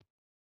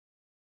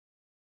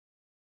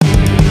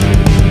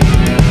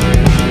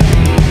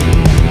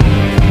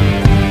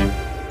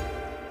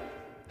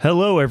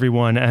Hello,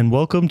 everyone, and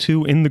welcome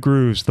to In the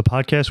Grooves, the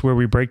podcast where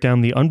we break down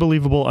the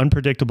unbelievable,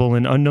 unpredictable,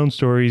 and unknown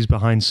stories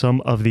behind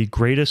some of the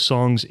greatest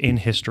songs in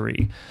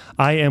history.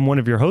 I am one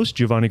of your hosts,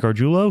 Giovanni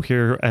Gargiulo,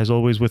 here as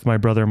always with my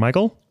brother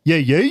Michael.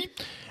 Yay.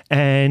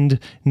 And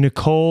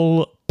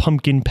Nicole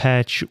Pumpkin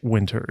Patch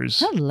Winters.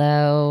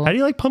 Hello. How do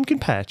you like Pumpkin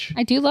Patch?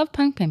 I do love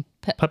pumpkin.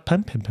 I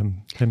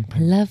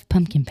love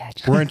pumpkin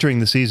patch. We're entering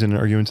the season.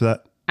 Are you into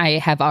that? I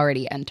have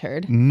already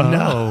entered.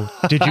 No.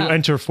 Did you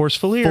enter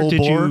forcefully or Full did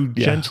bore? you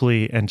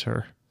gently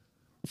enter?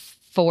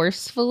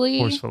 Forcefully,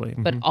 Forcefully.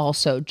 but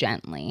also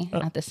gently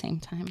at the same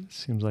time.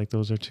 Seems like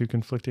those are two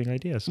conflicting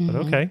ideas, but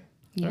okay.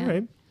 Yeah. All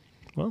right.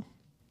 Well,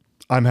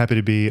 I'm happy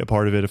to be a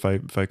part of it if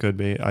I could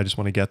be. I just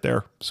want to get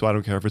there. So I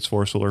don't care if it's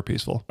forceful or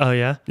peaceful. oh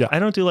yeah? Yeah. I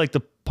don't do like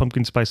the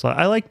pumpkin spice latte.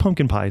 I like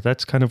pumpkin pie.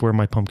 That's kind of where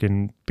my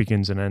pumpkin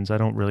begins and ends. I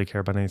don't really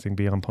care about anything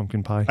beyond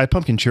pumpkin pie. I had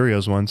pumpkin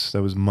Cheerios once.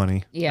 That was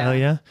money. Yeah. Oh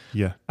yeah?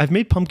 Yeah. I've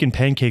made pumpkin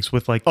pancakes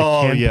with like the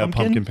canned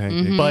pumpkin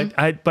pancake.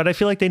 But I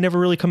feel like they never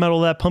really come out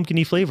all that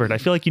pumpkin-y flavored. I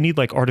feel like you need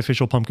like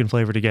artificial pumpkin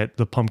flavor to get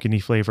the pumpkin-y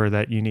flavor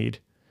that you need.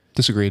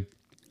 Disagreed.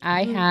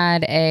 I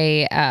had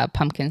a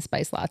pumpkin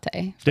spice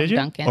latte from Did you?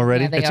 Dunkin'.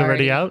 Already? Yeah, they It's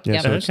already out? Yeah,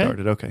 Yep. so it Okay.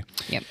 started. Okay.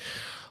 Yep.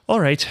 All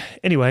right.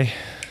 Anyway,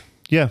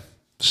 Yeah.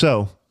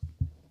 So,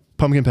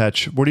 Pumpkin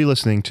Patch, what are you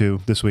listening to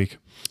this week?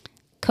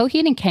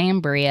 Coheed and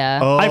Cambria.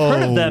 I've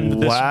heard of them.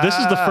 This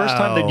is the first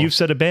time that wow. you've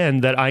said a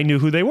band that I knew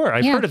who they were.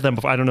 I've Yeah. heard of them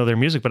before. I don't know their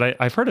music, but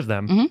I've heard of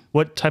them.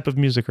 What type of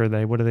music are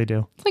they? What do they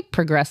do? It's like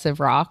progressive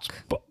rock.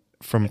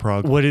 From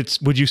Prague.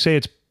 Would you say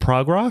it's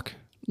prog rock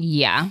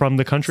Yeah. from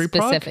the country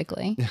prog?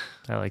 Specifically.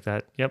 I like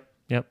that. Yep.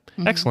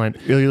 Excellent.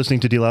 Are you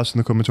listening to D-Louse in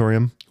the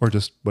Comatorium or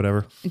just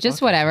whatever?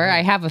 Just whatever.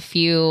 I have a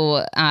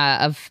few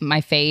of my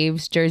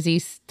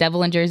faves.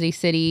 Devil in Jersey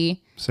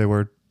City. Say a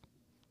word.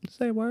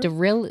 Say a word.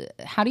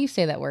 How do you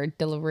say that word?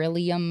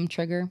 Delirium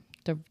trigger?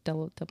 I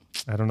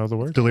don't know the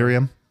word.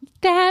 Delirium.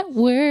 That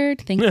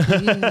word. Thank you.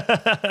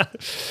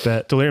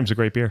 Delirium's a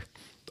great beer.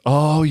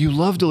 Oh, you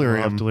love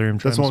Delirium. Love Delirium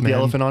That's the one with the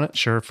Trends, man. elephant on it?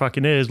 Sure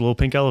fucking is. Little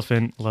pink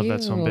elephant. Love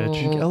that son of a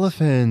bitch. Ew.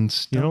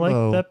 Elephants. You don't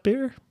like that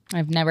beer?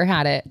 I've never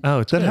had it. Oh,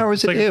 it's Then good. how is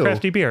It's it like ew? a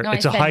crafty beer. No,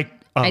 it's I a said, high.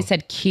 Oh. I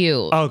said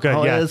cute. Oh, good.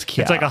 Oh, yeah. it is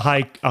cute. It's like a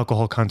high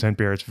alcohol content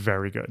beer. It's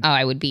very good. Oh,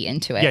 I would be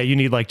into it. Yeah, you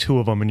need like two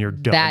of them and you're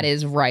done. That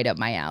is right up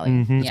my alley.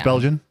 Mm-hmm. Yeah.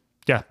 Belgian?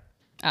 Yeah.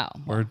 Oh.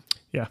 Word.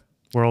 Yeah.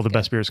 Where all the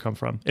best beers come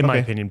from. In my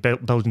Okay. opinion,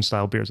 Belgian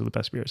style beers are the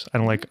best beers. I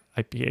don't like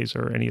IPAs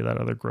or any of that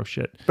other gross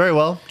shit. Very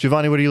well.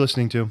 Giovanni, what are you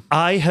listening to?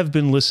 I have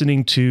been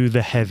listening to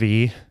the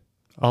heavy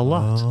a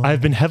lot.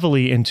 I've been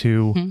heavily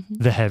into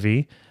the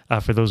heavy.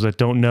 For those that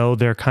don't know,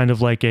 they're kind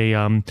of like they're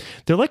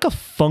like a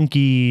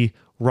funky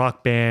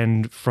rock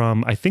band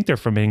I think they're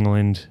from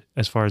England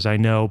as far as I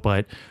know,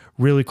 but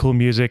really cool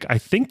music. I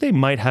think they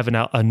might have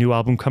a new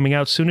album coming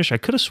out soonish. I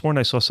could have sworn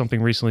I saw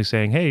something recently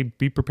saying, hey,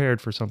 be prepared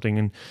for something.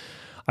 And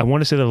I want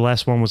to say the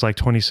last one was like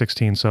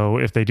 2016. So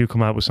if they do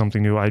come out with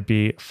something new, I'd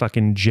be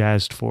fucking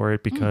jazzed for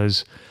it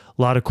because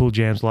a lot of cool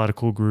jams, a lot of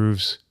cool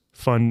grooves,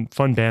 fun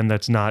band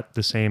that's not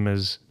the same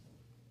as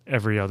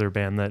every other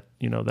band that,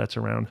 that's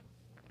around.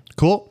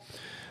 Cool.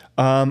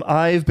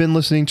 I've been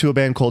listening to a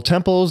band called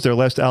Temples. Their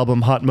last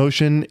album, Hot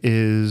Motion,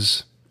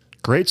 is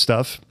great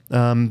stuff.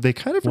 They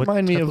kind of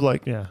remind me of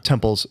like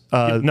Temples.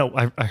 No,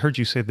 I heard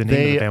you say the name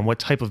of the band. What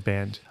type of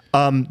band?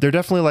 They're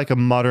definitely like a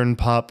modern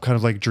pop, kind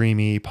of like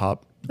dreamy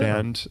pop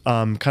band.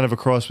 Kind of a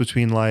cross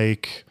between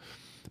like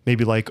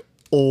maybe like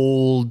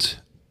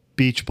old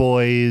Beach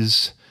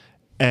Boys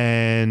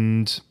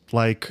and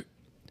like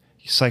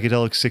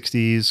psychedelic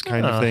 60s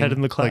kind of thing. Head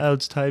in the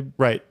Clouds type.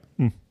 Right.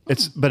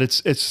 It's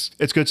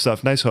good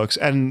stuff. Nice hooks.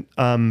 And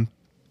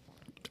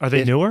are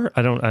they newer?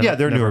 Yeah,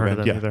 they're never newer heard of band.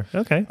 them Yeah. either.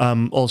 Okay.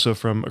 Also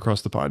from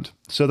across the pond.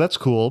 So that's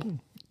cool.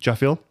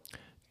 Jaffiel?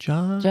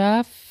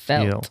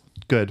 Felt.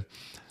 Good.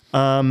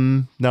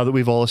 Now that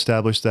we've all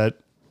established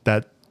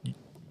that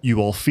you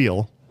all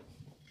feel.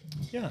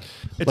 Yeah.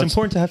 It's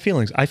important to have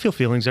feelings. I feel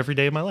feelings every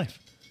day of my life.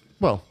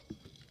 Well,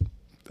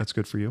 that's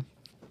good for you.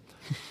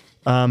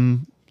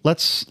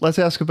 Let's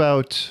ask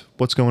about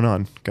what's going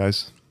on,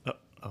 guys.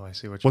 Oh, I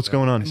see What's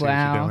going on? I see what you're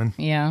Wow. doing.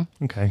 Yeah.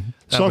 Okay.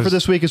 Song for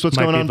this week is What's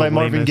might Going be On the by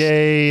Marvin lamest.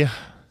 Gaye,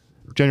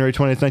 January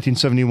 20th,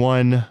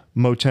 1971,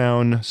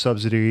 Motown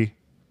subsidiary,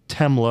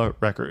 Tamla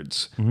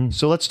Records.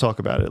 So let's talk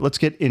about it. Let's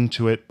get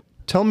into it.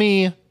 Tell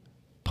me,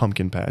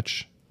 Pumpkin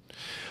Patch,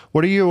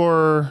 what are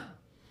your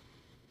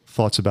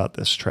thoughts about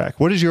this track?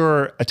 What is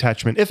your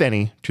attachment, if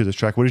any, to this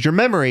track? What is your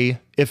memory,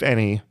 if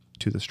any,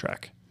 to this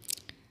track?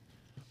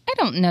 I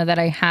don't know that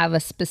I have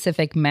a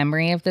specific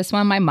memory of this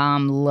one. My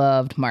mom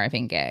loved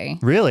Marvin Gaye.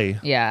 Really?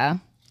 Yeah.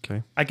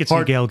 Okay. I could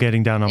see Gail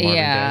getting down on Marvin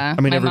Yeah. Gaye.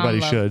 I mean, My mom everybody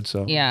loved- should,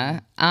 so. Yeah.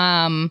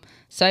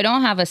 So I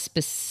don't have a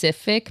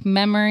specific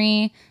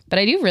memory, but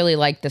I do really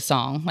like the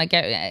song. Like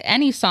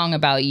any song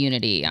about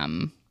unity,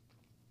 I'm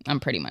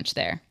pretty much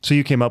there. So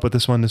you came up with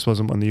this one? This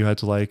wasn't one that you had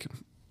to like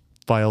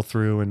file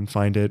through and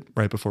find it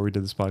right before we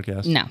did this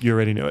podcast? No. You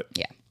already knew it?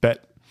 Yeah.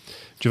 Bet.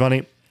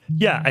 Giovanni?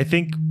 Yeah, I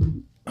think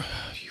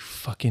you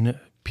fucking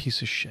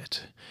piece of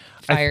shit.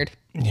 Fired.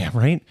 Yeah,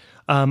 right.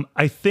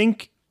 I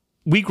think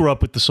we grew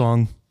up with the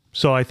song.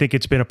 So I think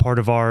it's been a part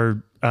of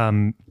our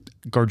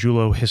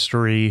Gargiulo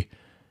history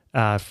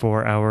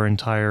for our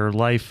entire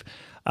life.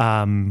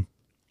 So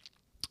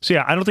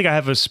yeah, I don't think I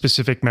have a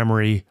specific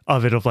memory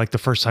of it, of like the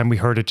first time we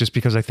heard it, just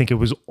because I think it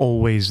was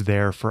always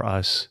there for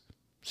us.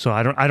 So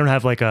I don't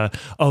have like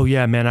oh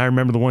yeah, man, I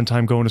remember the one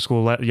time going to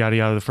school, yada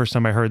yada. The first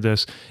time I heard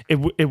this,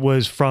 it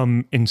was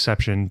from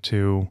inception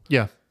to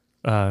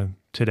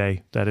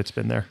today that it's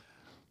been there.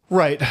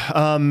 Right.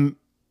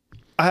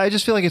 I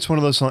just feel like it's one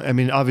of those songs. I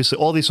mean, obviously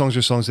all these songs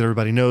are songs that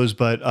everybody knows,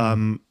 but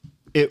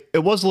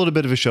it was a little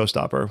bit of a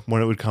showstopper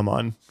when it would come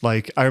on.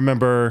 Like I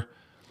remember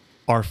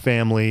our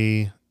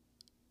family,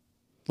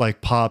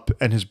 like Pop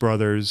and his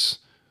brothers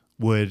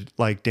would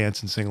like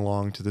dance and sing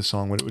along to the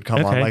song when it would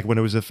come on. Like when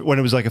it was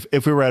like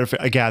if we were at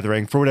a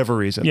gathering for whatever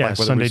reason, yeah, like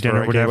whether Sunday it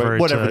was dinner,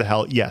 whatever the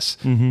hell. Yes.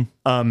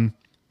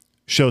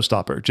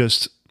 Showstopper,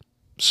 just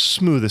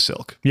smooth as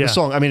silk. Yeah. The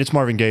song, I mean, it's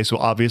Marvin Gaye, so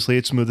obviously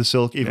it's smooth as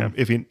silk,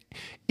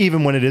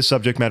 even when it is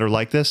subject matter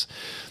like this.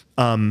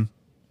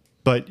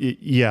 But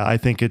I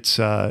think it's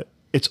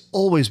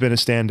always been a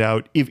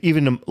standout.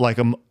 Even like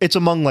it's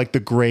among like the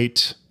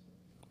great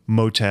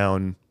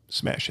Motown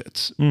smash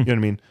hits. You know what I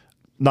mean?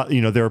 Not,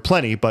 there are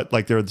plenty, but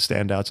like they're the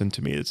standouts, and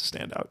to me, it's a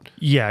standout.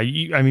 Yeah,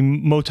 I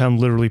mean, Motown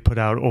literally put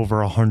out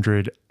over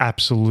 100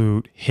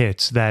 absolute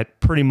hits that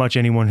pretty much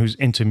anyone who's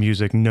into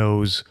music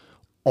knows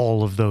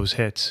all of those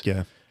hits.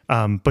 Yeah.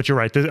 But you're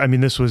right.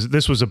 This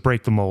was a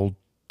break the mold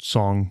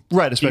song,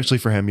 right? Especially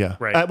for him, yeah.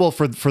 Right. Well,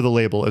 for the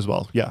label as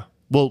well, yeah.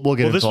 We'll get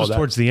into all that. This was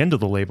towards the end of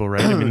the label,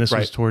 right? I mean, this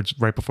was towards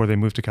right before they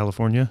moved to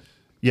California.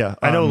 Yeah,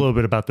 I know a little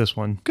bit about this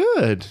one.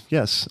 Good.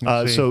 Yes. So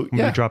I'm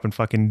gonna be dropping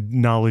fucking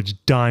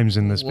knowledge dimes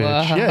in this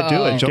bitch. Yeah,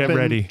 do it. Get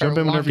ready. Jump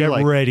in whenever you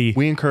like. Get ready.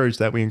 We encourage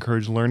that. We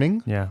encourage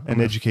learning.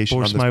 And education.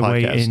 Force on this my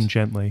podcast. way in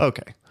gently.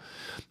 Okay.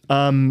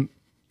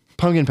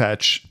 Pumpkin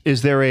Patch.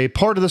 Is there a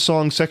part of the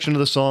song, section of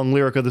the song,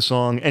 lyric of the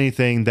song,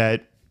 anything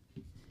that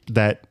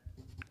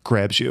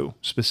grabs you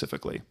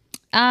specifically?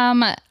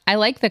 I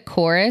like the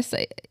chorus.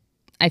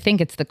 I think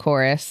it's the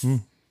chorus.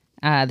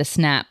 The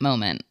snap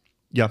moment.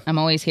 Yeah. I'm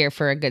always here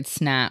for a good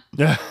snap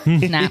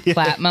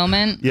clap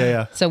moment.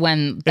 Yeah. So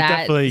when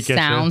that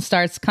sound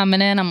starts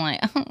coming in, I'm like,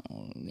 oh,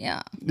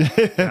 yeah.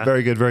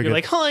 Very good. Very good. You're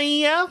like, oh,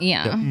 yeah.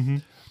 Yeah. Mm-hmm.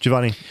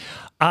 Giovanni.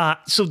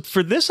 So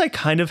for this, I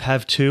kind of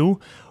have two.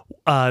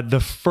 The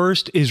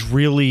first is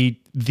really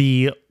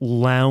the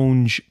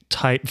lounge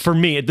type. For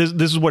me, this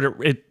is what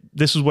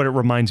it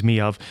reminds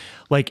me of.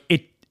 Like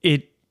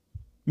it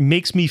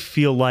makes me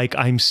feel like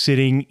I'm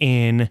sitting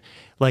in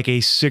like a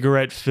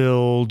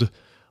cigarette-filled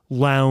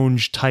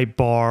lounge type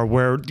bar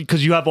where,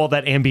 because you have all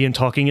that ambient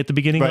talking at the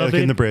beginning of like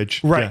it. in the bridge.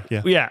 Right.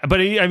 Yeah.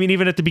 But I mean,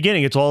 even at the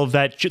beginning, it's all of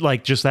that,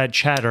 like just that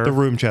chatter. The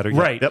room chatter.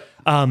 Yeah. Right.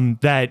 Yep.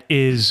 That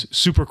is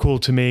super cool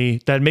to me.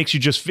 That makes you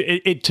just,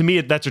 to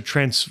me, that's a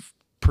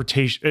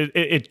transportation.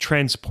 It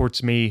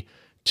transports me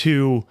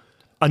to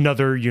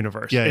another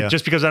universe. Yeah.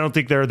 Just because I don't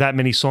think there are that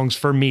many songs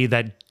for me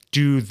that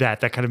do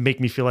that kind of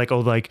make me feel like,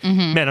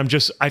 man,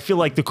 I feel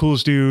like the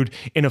coolest dude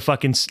in a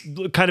fucking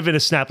kind of in a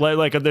snap,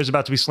 like there's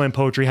about to be slam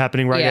poetry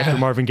happening right after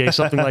Marvin Gaye,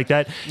 something like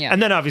that.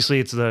 And then obviously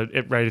it's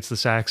the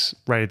sax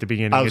right at the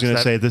beginning. I was going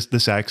to say the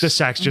sax. The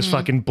sax just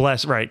fucking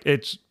bless. Right.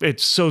 It's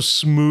so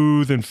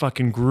smooth and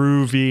fucking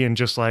groovy and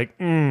just like,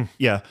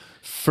 Yeah.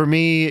 For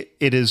me,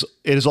 it is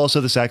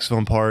also the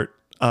saxophone part.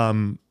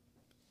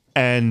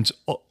 And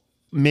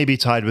maybe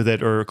tied with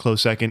it or a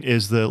close second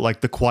is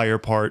the choir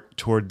part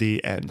toward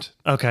the end.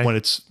 Okay. When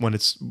it's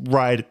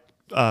right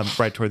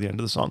toward the end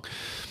of the song.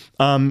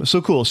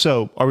 So cool.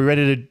 So are we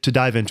ready to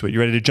dive into it? You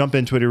ready to jump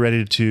into it? Are you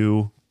ready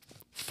to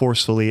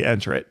forcefully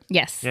enter it?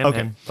 Yes. Yeah,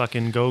 okay. Man.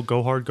 Fucking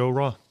go hard, go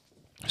raw.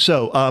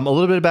 So a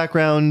little bit of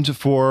background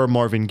for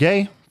Marvin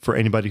Gaye. For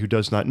anybody who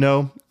does not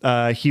know,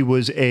 he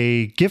was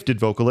a gifted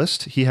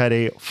vocalist. He had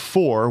a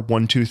 4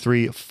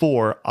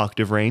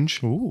 octave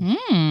range. Ooh,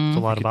 it's a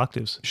lot of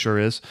octaves. Sure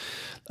is.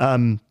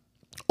 Also,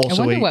 I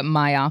wonder what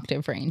my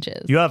octave range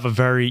is. You have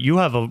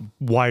a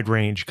wide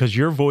range because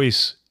your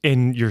voice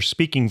in your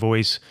speaking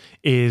voice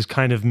is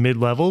kind of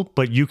mid-level,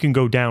 but you can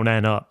go down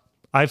and up.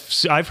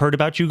 I've heard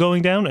about you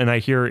going down, and I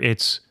hear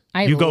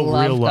you go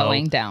real low.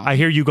 Going down. I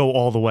hear you go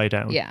all the way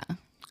down. Yeah.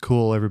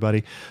 Cool,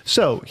 everybody.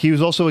 So he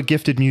was also a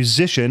gifted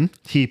musician.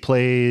 He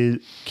played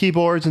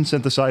keyboards and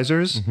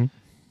synthesizers. Mm-hmm.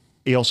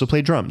 He also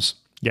played drums.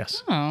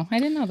 Yes. Oh, I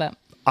didn't know that.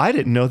 I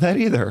didn't know that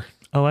either.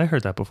 Oh, I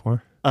heard that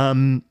before.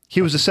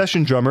 He was a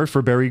session drummer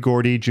for Berry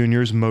Gordy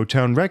Jr.'s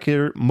Motown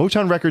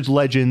Records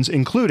legends,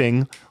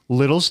 including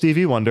Little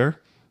Stevie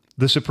Wonder,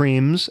 The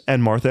Supremes,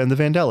 and Martha and the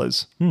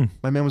Vandellas.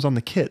 My man was on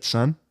the kit,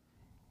 son.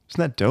 Isn't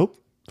that dope?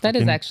 That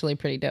is actually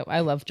pretty dope.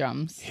 I love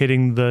drums.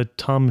 Hitting the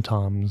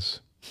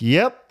tom-toms.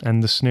 Yep.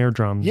 And the snare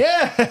drums.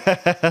 Yeah.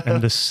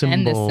 And the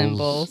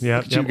cymbals.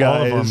 Yep.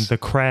 All of them. The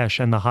crash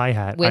and the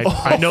hi-hat.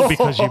 I know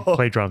because you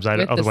play drums.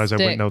 Otherwise I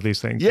wouldn't know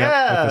these things.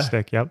 Yeah. With the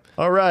stick. Yep.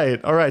 All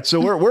right. So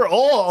we're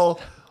all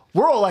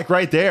like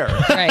right there.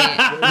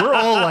 Right. We're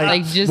all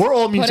like just we're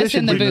all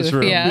musicians in this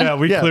room. Yeah,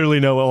 we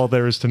clearly know all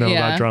there is to know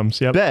about drums.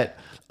 Yep. Bet.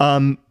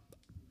 I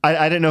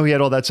didn't know he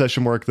had all that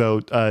session work though,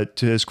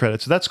 to his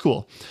credit. So that's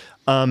cool.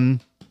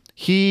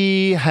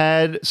 He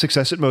had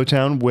success at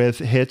Motown with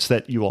hits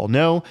that you all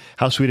know.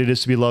 How Sweet It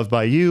Is to Be Loved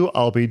by You,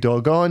 I'll Be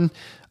Doggone,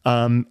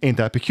 Ain't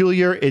That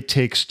Peculiar, It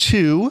Takes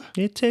Two.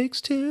 It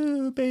Takes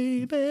Two,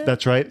 baby.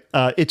 That's right.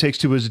 It Takes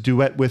Two was a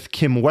duet with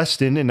Kim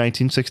Weston in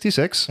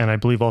 1966. And I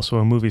believe also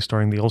a movie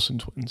starring the Olsen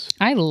twins.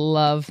 I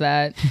love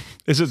that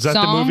Is that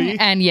song. the movie?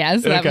 And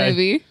yes, that Okay.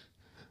 movie.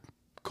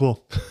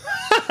 Cool.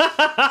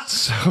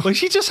 Like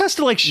she just has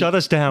to like shut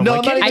us down. No, like,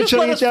 I'm not can't you even just shutting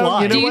let it us down.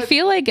 fly? You know Do you what?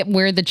 feel like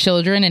we're the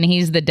children and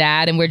he's the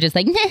dad and we're just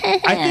like,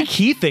 I think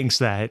he thinks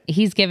that.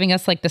 he's giving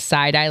us like the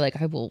side eye,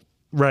 like I will.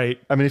 Right.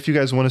 I mean, if you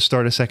guys want to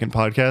start a second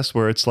podcast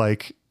where it's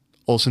like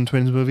Olsen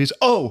Twins movies.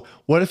 Oh,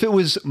 what if it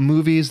was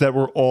movies that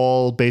were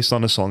all based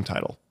on a song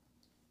title?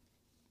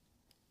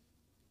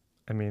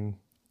 I mean,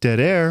 Dead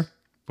Air.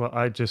 well,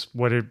 I just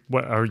what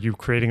are you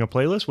creating a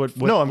playlist? What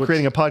No, I'm what's-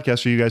 creating a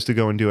podcast for you guys to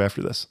go and do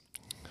after this.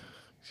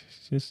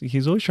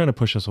 He's always trying to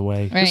push us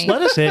away. Just Right.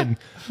 let us in.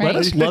 Let Right.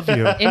 us love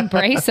you.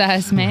 Embrace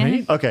us, man.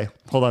 Right? Okay,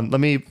 hold on.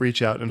 Let me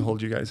reach out and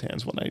hold you guys'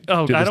 hands when I.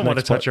 Oh, do I this don't want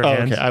next to touch part. your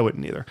hands. Okay, I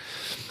wouldn't either.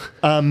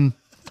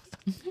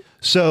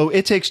 So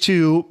It Takes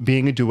Two,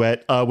 being a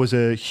duet, was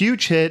a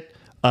huge hit.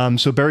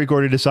 So Berry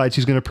Gordy decides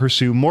he's going to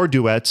pursue more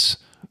duets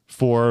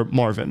for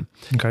Marvin.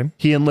 Okay.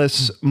 He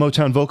enlists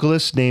Motown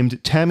vocalist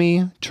named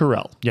Tammy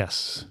Terrell.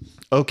 Yes.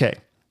 Okay,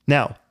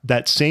 now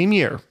that same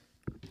year,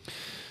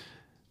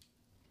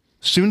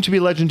 soon-to-be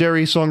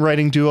legendary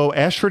songwriting duo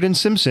Ashford and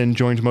Simpson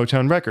joined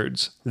Motown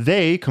Records.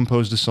 They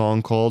composed a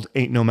song called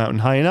Ain't No Mountain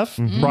High Enough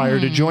prior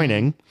to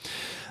joining.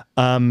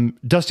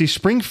 Dusty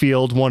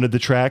Springfield wanted the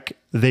track.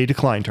 They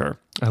declined her.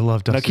 I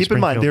love Dusty Now keep in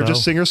mind, they're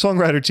just Springfield,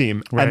 singer-songwriter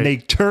team, Right. and they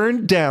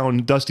turned down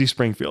Dusty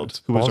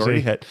Springfield, who though. was Ballsy.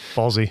 already hit.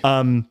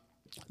 Ballsy.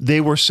 They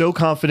were so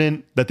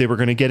confident that they were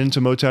going to get into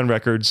Motown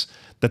Records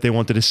that they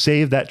wanted to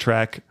save that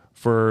track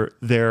for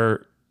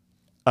their,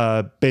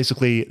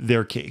 basically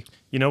their key.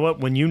 You know what?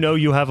 When you know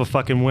you have a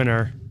fucking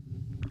winner,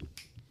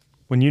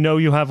 when you know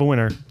you have a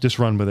winner, Just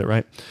run with it,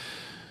 right?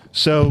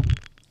 So,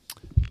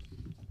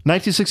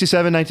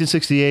 1967,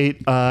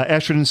 1968,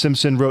 Ashford and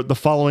Simpson wrote the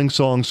following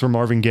songs for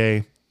Marvin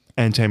Gaye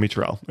and Tammy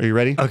Terrell. Are you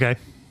ready? okay.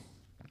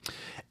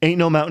 Ain't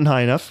No Mountain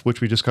High Enough,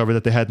 which we discovered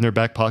that they had in their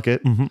back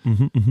pocket.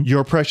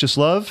 Your Precious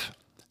Love,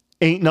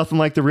 Ain't Nothing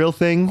Like the Real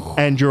Thing,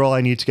 and You're All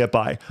I Need to Get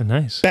By.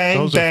 Nice. Bang,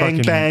 Those are bang,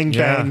 fucking- bang,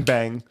 yeah. bang,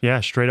 bang.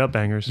 Yeah, straight up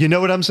bangers. You know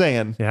what I'm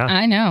saying? Yeah.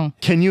 I know.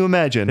 Can you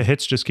imagine? The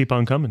hits just keep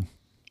on coming.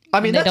 I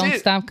mean, They that's don't it.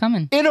 stop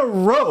coming. In a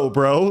row,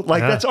 bro.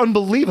 Like, Yeah. that's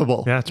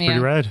unbelievable. Yeah, it's pretty Yeah.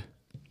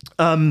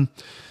 rad.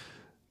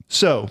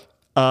 So,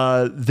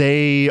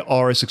 they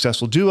are a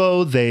successful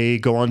duo. They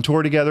go on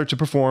tour together to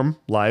perform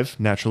live,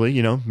 naturally,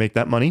 make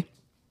that money.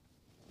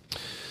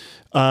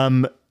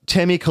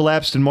 Tammy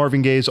collapsed in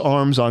Marvin Gaye's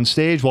arms on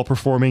stage while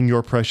performing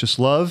Your Precious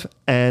Love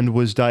and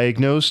was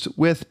diagnosed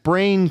with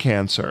brain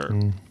cancer.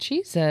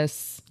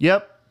 Jesus.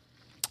 Yep.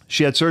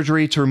 She had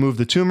surgery to remove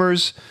the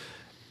tumors.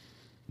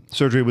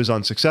 Surgery was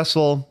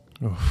unsuccessful.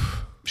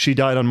 She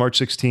died on March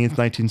 16th,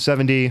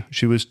 1970.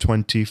 She was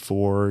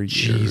 24 years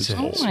Jesus.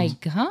 old. Oh my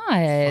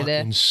God.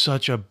 And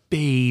such a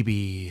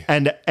baby.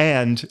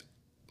 And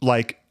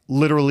like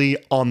literally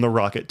on the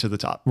rocket to the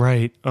top.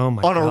 Right. Oh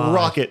my On god. a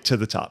rocket to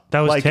the top. That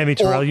was Like, Tammy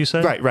Terrell, you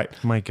said? Right, right.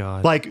 My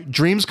God. Like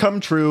dreams come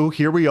true.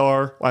 Here we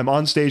are. I'm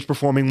on stage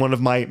performing one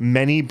of my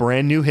many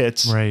brand new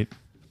hits. Right.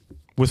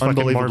 With fucking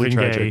Unbelievably Marvin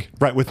tragic. Gaye.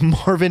 Right, with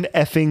Marvin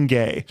effing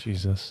Gaye.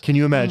 Jesus. Can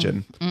you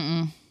imagine?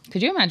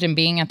 Could you imagine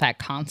being at that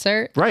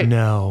concert? Right.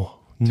 No.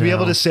 To be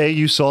able to say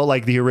you saw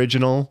like the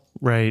original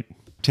Right.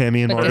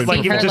 Tammy and But to Marvin. see Like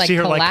her, even to like, see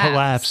her like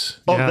collapse.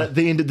 collapse. Oh,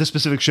 Yeah. the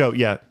specific show.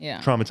 Yeah. Yeah.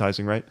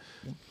 Traumatizing, right?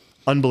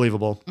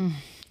 Unbelievable.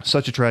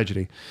 Such a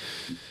tragedy.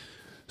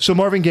 So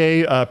Marvin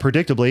Gaye,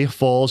 predictably,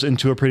 falls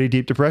into a pretty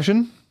deep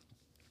depression.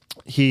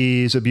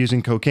 He's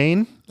abusing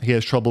cocaine. He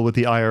has trouble with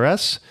the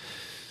IRS.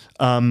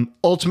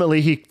 Ultimately,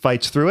 he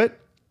fights through it.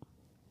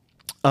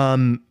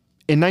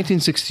 In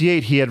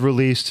 1968, he had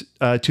released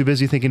Too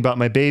Busy Thinking About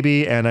My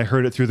Baby and I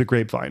Heard It Through the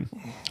Grapevine.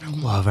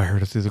 Love, I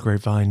heard it through the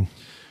grapevine.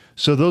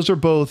 So those are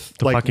both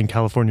The fucking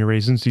California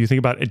Raisins. Do you think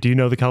about it? Do you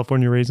know the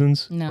California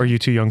Raisins? No. Are you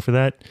too young for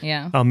that?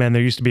 Yeah. Oh man,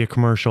 there used to be a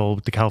commercial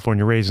with the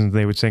California Raisins.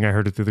 They would sing "I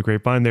Heard It Through the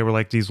Grapevine." They were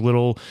like these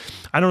little,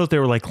 I don't know if they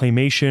were like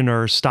claymation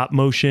or stop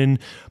motion,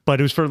 but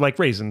it was for like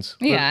raisins.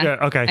 Yeah.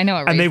 Okay. I know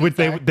what And they would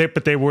raisins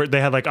are.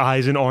 they had like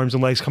eyes and arms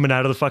and legs coming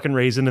out of the fucking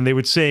raisin, and they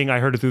would sing "I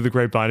Heard It Through the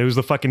Grapevine." It was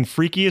the fucking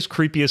freakiest,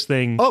 creepiest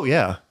thing. Oh,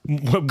 yeah.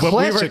 When classic we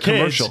were kids.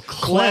 commercial.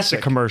 Classic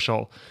Classic. commercial.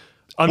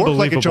 Worked Unbelievable.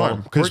 like a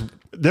charm because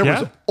there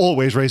was Yeah.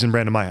 always Raisin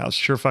Bran in my house.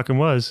 Sure fucking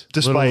was.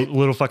 Despite-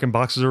 little fucking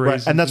boxes of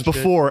raisins. Right. And that's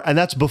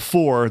shit.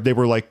 before they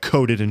were like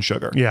coated in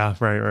sugar. Yeah,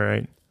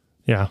 right.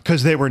 Yeah.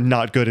 Because they were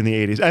not good in the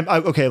 80s.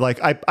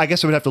 I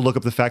guess I would have to look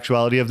up the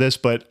factuality of this,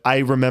 but I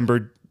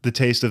remembered the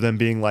taste of them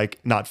being like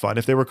not fun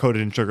if they were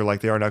coated in sugar like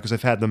they are now, because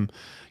I've had them,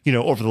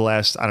 over the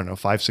last,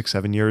 5, 6,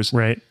 7 years.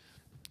 Right.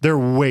 They're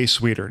way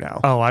sweeter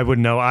now. Oh, I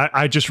wouldn't know.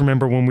 I just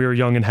remember when we were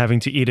young and having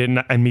to eat it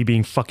and me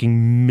being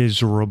fucking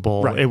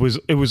miserable. Right. It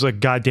was a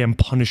goddamn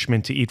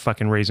punishment to eat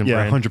fucking Raisin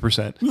Yeah, Bran.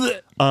 100%.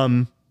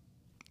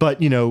 But,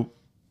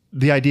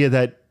 the idea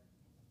that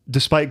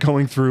despite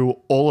going through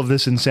all of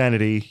this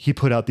insanity, he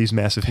put out these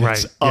massive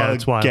hits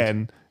that's wild.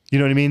 again. You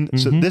know what I mean?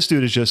 So this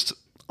dude is just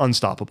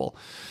unstoppable.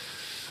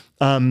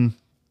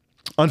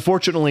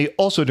 Unfortunately,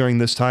 also during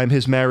this time,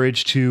 his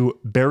marriage to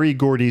Berry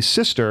Gordy's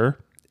sister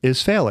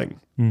is failing.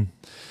 In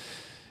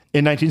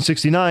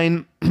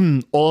 1969,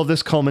 all of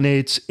this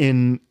culminates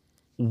in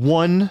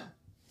one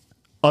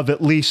of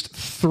at least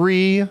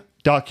 3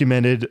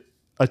 documented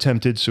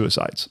attempted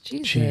suicides.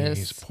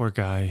 Jesus. Jeez, poor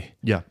guy.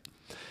 Yeah.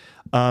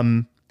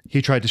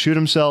 He tried to shoot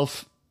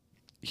himself.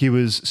 He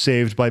was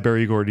saved by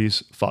Berry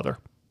Gordy's father.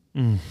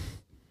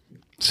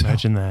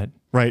 Imagine that.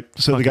 Right.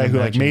 So the guy who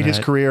like imagine made his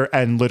that. career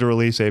and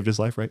literally saved his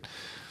life, right?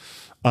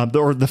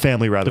 Or the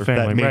family rather, The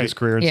family, that made right. his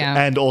career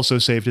Yeah. and also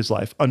saved his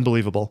life.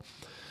 Unbelievable.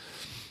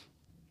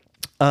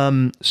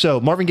 So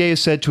Marvin Gaye is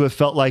said to have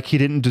felt like he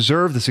didn't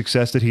deserve the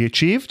success that he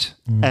achieved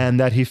and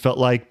that he felt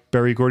like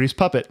Berry Gordy's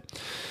puppet.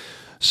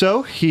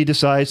 So he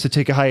decides to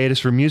take a hiatus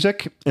from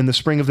music. In the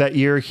spring of that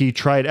year, he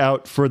tried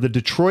out for the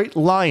Detroit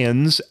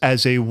Lions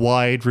as a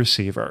wide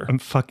receiver.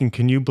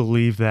 Can you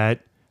believe that?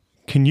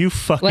 Can you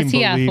fucking Was he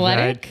believe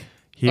athletic?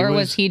 that? Or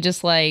was he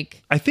just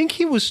like... I think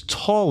he was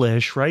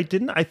tallish, right?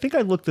 I think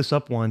I looked this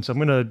up once.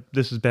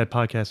 This is bad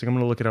podcasting. I'm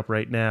gonna look it up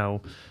right now.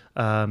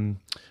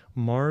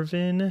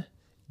 Marvin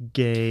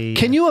Gaye.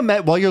 Can you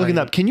imagine, while you're looking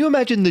up, can you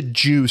imagine the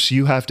juice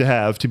you have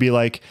to be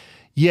like,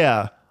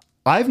 yeah,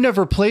 I've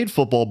never played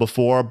football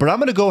before, but I'm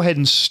going to go ahead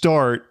and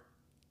start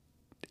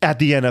at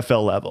the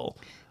NFL level.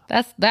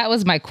 That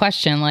was my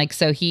question. Like,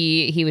 so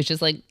he was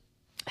just like,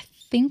 I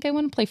think I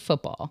want to play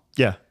football.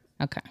 Yeah.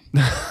 Okay.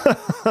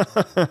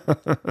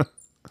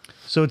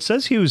 So it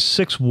says he was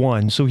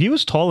 6'1", so he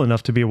was tall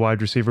enough to be a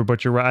wide receiver,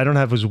 but you're right, I don't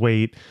have his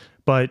weight.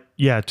 But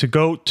yeah, to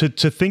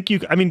think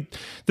I mean,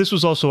 this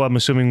was also, I'm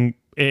assuming,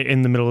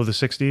 in the middle of the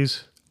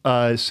 60s?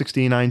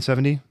 69,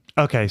 70.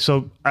 Okay,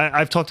 so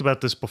I've talked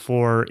about this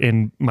before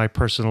in my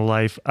personal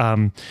life.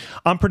 I'm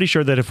pretty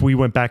sure that if we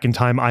went back in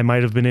time, I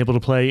might have been able to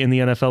play in the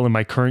NFL in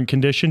my current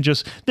condition.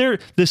 Just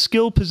the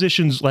skill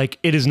positions, like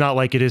it is not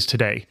like it is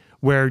today,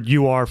 where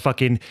you are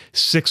fucking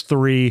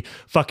 6'3",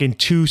 fucking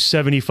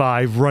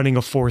 275, running a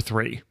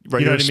 4'3". Right,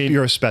 You know what I mean?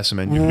 You're a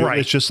specimen. Right.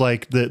 It's just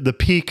like the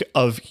peak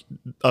of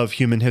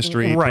human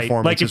history Right.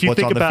 performance Like, if is you what's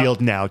think on the about-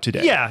 field now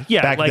today. Yeah.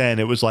 Back like, then,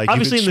 it was like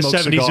obviously you in could the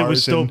smoke 70s it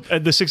was cigars still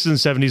the 60s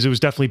and 70s it was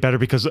definitely better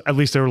because at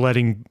least they were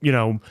letting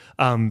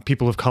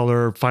people of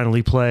color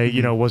finally play.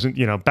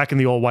 Wasn't back in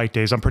the old white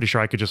days. I'm pretty sure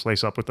I could just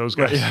lace up with those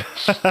guys.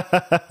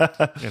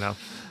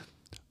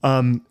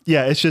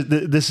 Yeah, it's just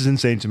this is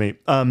insane to me.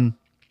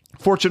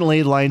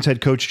 Fortunately, Lions head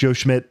coach Joe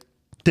Schmidt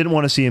didn't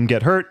want to see him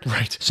get hurt.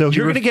 Right. So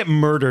you're going to get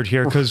murdered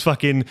here because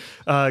fucking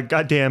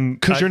goddamn.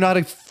 because you're not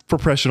a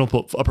professional.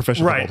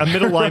 Right. A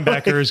middle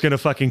linebacker is going to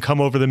fucking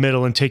come over the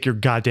middle and take your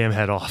goddamn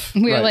head off.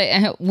 We were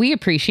Right. like, we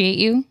appreciate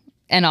you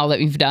and all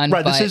that you've done.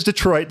 Right. But This is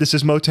Detroit. This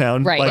is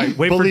Motown. Right. Like,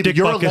 Wait for believe Dick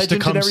you're a Buckus to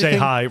legend come and say everything.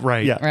 hi.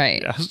 Right. Yeah.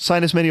 Right. Yeah.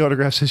 Sign as many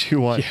autographs as you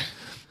want.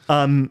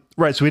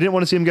 Right. So we didn't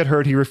want to see him get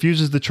hurt. He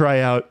refuses the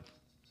tryout.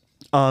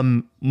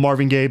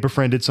 Marvin Gaye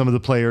befriended some of the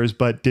players,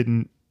 but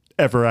didn't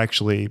ever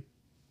actually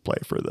play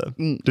for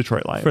the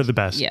Detroit Lions. For the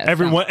best. Yeah,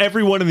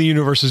 everyone in the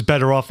universe is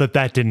better off that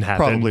didn't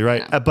happen. Probably,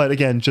 right? But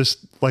again, just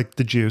like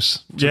the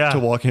juice to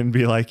walk in and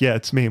be like, yeah,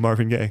 it's me,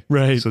 Marvin Gaye.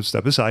 Right. So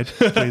step aside,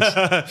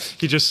 please.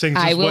 He just sings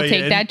I his will way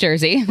take in. that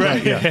jersey.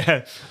 Right.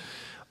 Yeah.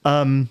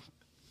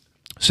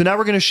 So now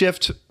we're going to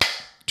shift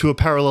to a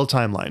parallel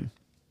timeline.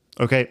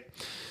 Okay.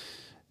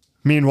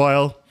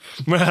 Meanwhile,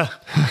 In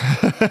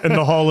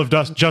the Hall of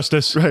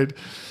Justice. right.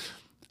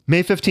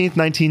 May 15th,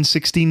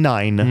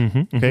 1969.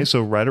 Mm-hmm, Okay.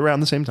 So right around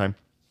the same time.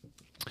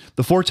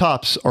 The Four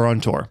Tops are on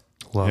tour.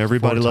 Love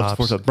Everybody Four loves the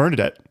Four Tops. Tops.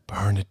 Bernadette.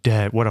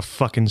 Bernadette. What a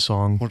fucking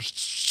song.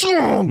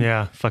 Song.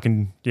 Yeah.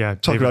 Fucking, yeah.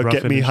 Talk David about get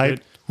Ruffin me and hype.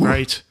 shit.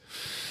 Right.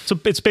 So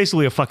it's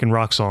basically a fucking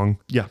rock song.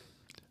 Yeah.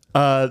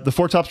 The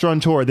Four Tops are on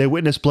tour. They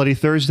witnessed Bloody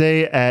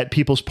Thursday at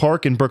People's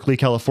Park in Berkeley,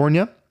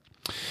 California.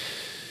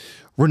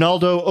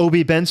 Ronaldo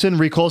Obi Benson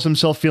recalls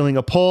himself feeling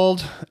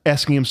appalled,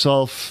 asking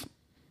himself,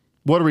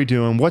 what are we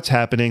doing? What's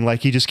happening?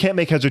 Like, he just can't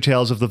make heads or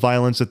tails of the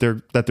violence that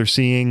they're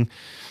seeing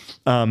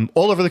all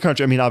over the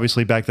country. I mean,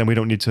 obviously back then we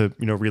don't need to,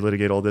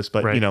 relitigate all this,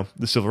 but Right.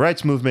 the civil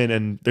rights movement,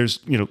 and there's,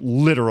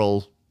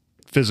 literal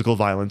physical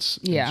violence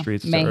in the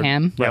streets.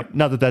 Mayhem. Right.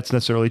 Not that that's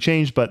necessarily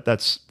changed, but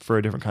that's for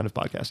a different kind of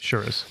podcast.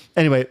 Sure is.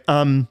 Anyway,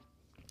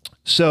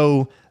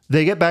 so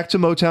they get back to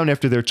Motown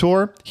after their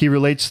tour. He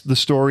relates the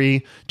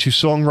story to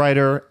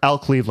songwriter Al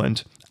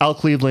Cleveland. Al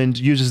Cleveland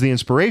uses the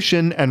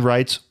inspiration and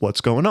writes, "What's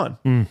going on?"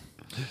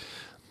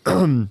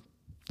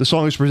 The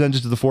song is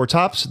presented to the Four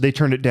Tops. They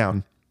turned it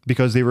down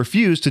because they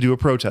refused to do a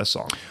protest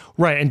song.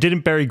 Right. And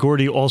didn't Berry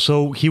Gordy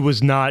also, he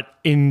was not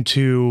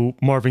into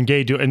Marvin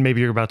Gaye, and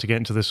maybe you're about to get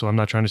into this, so I'm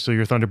not trying to steal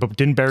your thunder, but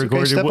didn't Berry okay,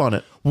 Gordy, step on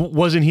it.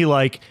 Wasn't he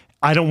like,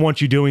 I don't want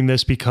you doing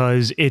this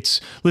because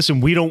listen,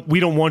 we don't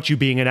want you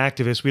being an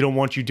activist. We don't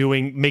want you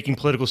making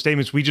political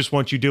statements. We just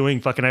want you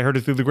doing fucking, I heard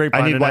it through the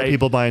grapevine. I need white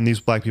people buying these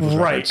black people's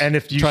Right. records. And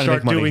if you Trying to start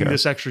make money doing here.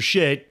 this extra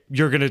shit,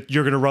 you're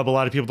gonna rub a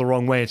lot of people the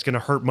wrong way. It's gonna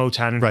hurt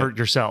Motown and Right. hurt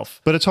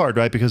yourself. But it's hard,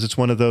 right? Because it's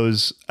one of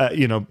those,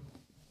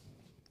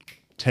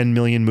 10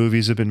 million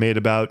movies have been made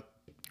about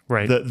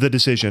Right. the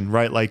decision,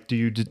 right? Like, do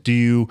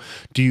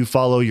you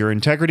follow your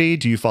integrity?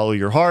 Do you follow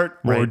your heart?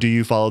 Or Right. do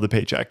you follow the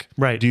paycheck?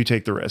 Right. Do you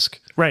take the risk?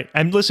 Right.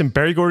 And listen,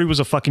 Berry Gordy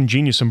was a fucking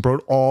genius and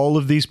brought all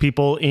of these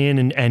people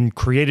in and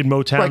created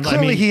Motown. Right.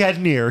 Clearly he had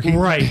an ear.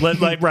 Right.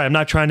 Right. I'm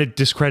not trying to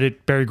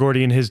discredit Berry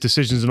Gordy and his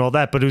decisions and all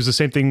that, but it was the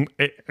same thing.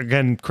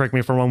 Again, correct me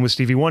if I'm wrong, with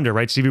Stevie Wonder,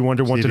 right? Stevie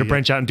Wonder wanted to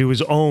branch out and do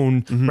his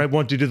own, right?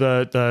 Wanted to do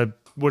the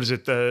what is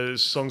it? The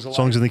Songs of Life.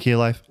 Songs in the Key of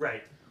Life.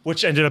 Right.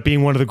 Which ended up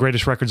being one of the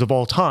greatest records of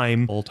all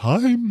time. All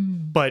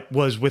time. But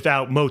was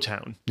without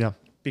Motown. Yeah.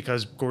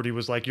 Because Gordy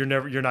was like, you're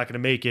not going to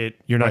make it.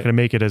 You're not going to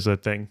make it as a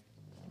thing.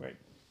 Right.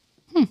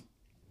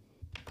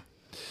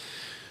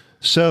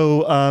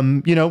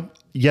 So,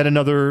 yet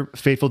another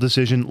fateful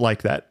decision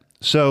like that.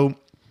 So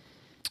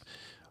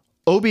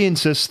Obi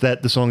insists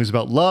that the song is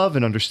about love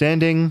and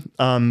understanding,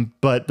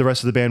 but the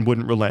rest of the band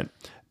wouldn't relent.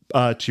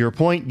 To your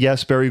point,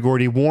 yes, Berry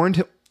Gordy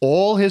warned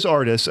all his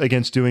artists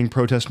against doing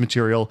protest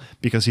material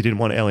because he didn't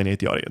want to alienate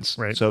the audience.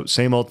 Right. So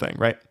same old thing,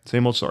 right?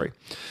 Same old story.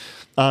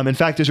 In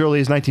fact, as early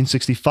as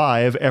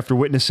 1965, after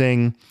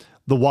witnessing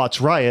the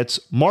Watts riots,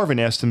 Marvin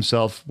asked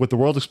himself, with the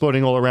world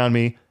exploding all around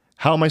me,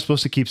 how am I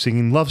supposed to keep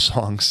singing love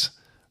songs?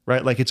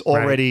 Right? Like it's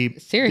already...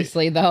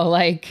 Seriously, though,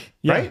 like...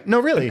 Yeah. Right? No,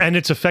 really. And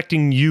it's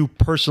affecting you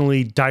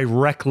personally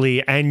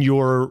directly and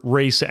your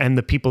race and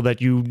the people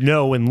that you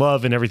know and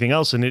love and everything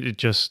else. And it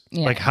just,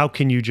 like, how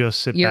can you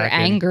just sit You're back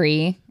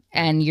angry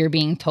and you're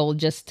being told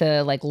just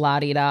to, like,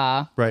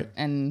 la-di-da. Right.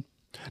 And...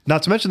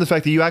 Not to mention the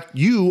fact that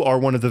you are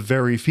one of the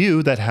very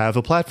few that have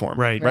a platform.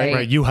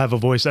 Right. You have a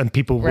voice and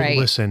people will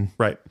listen.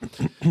 Right.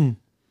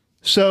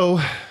 So,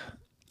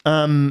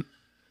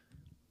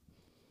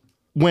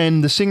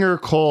 when the singer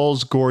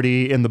calls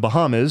Gordy in the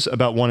Bahamas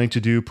about wanting to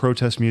do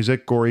protest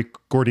music,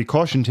 Gordy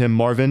cautioned him,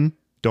 Marvin,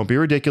 don't be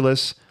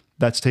ridiculous.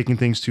 That's taking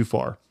things too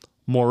far.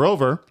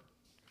 Moreover,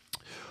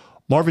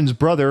 Marvin's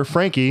brother,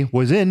 Frankie,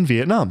 was in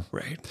Vietnam.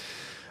 Right.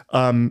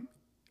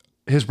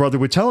 His brother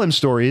would tell him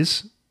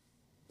stories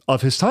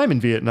of his time in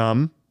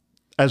Vietnam,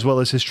 as well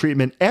as his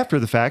treatment after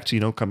the fact,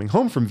 coming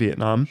home from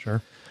Vietnam.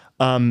 Sure.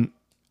 And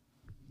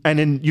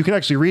you can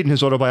actually read in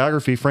his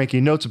autobiography,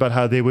 Frankie notes about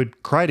how they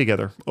would cry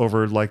together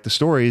over like the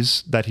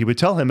stories that he would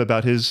tell him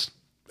about his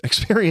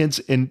experience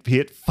in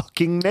Viet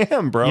fucking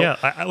Nam, bro. Yeah.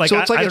 So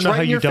it's like I it's don't know right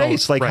how in you your don't.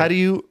 face. Like, Right. how do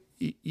you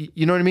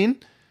know what I mean?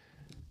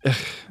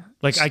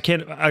 Like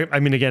I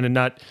mean, again,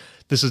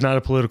 this is not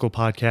a political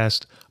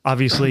podcast.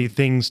 Obviously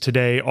things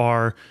today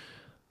are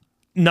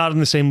not on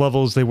the same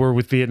level as they were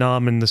with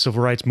Vietnam and the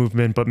civil rights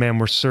movement, but man,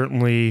 there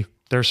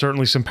are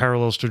certainly some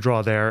parallels to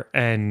draw there.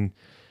 And,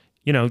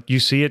 you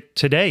see it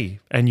today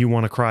and you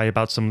want to cry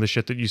about some of the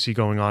shit that you see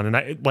going on. And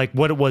I like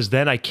what it was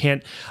then. I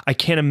can't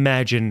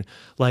imagine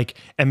like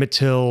Emmett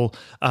Till,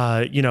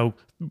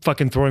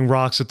 fucking throwing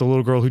rocks at the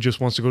little girl who just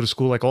wants to go to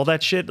school, like all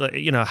that shit. Like,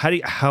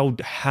 how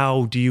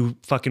do you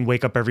fucking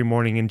wake up every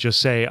morning and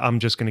just say, I'm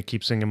just going to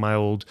keep singing my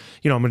old,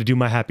 I'm going to do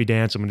my happy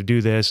dance. I'm going to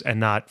do this and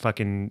not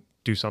fucking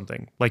do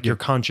something like your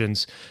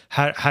conscience.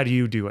 How do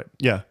you do it?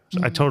 Yeah.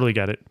 So I totally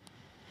get it.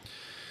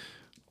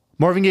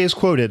 Marvin Gaye is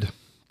quoted,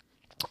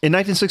 in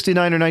 1969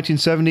 or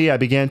 1970, I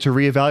began to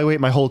reevaluate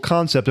my whole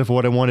concept of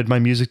what I wanted my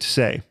music to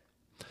say.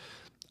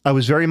 I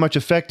was very much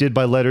affected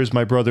by letters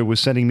my brother was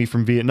sending me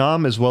from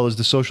Vietnam, as well as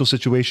the social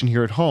situation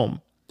here at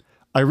home.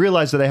 I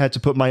realized that I had to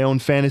put my own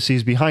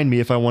fantasies behind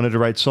me if I wanted to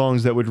write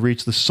songs that would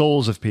reach the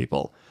souls of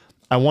people.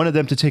 I wanted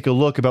them to take a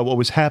look about what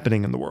was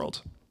happening in the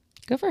world.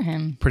 Good for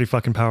him. Pretty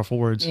fucking powerful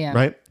words. Yeah.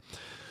 Right?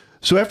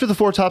 So after the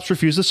Four Tops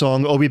refused the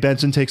song, Obie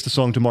Benson takes the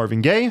song to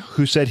Marvin Gaye,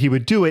 who said he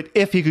would do it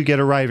if he could get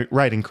a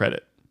writing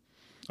credit.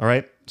 All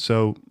right?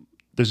 So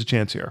there's a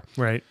chance here.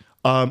 Right.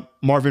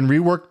 Marvin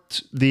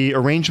reworked the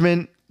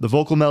arrangement, the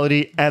vocal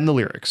melody, and the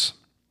lyrics.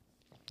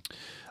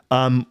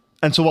 And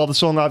so while the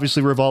song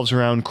obviously revolves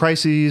around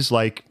crises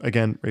like,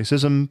 again,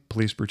 racism,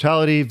 police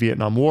brutality,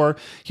 Vietnam War,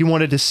 he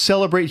wanted to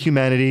celebrate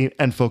humanity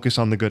and focus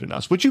on the good in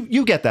us, which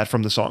you get that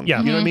from the song. Yeah.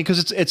 You know what I mean?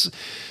 Because it's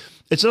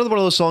another one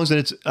of those songs that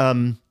it's,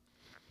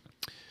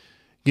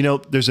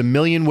 there's a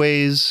million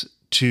ways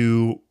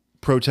to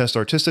protest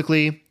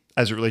artistically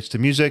as it relates to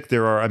music.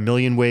 There are a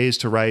million ways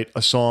to write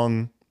a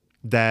song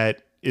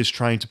that is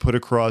trying to put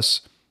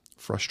across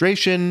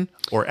frustration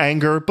or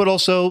anger, but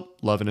also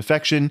love and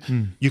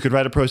affection. You could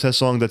write a protest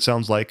song that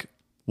sounds like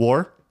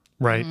war.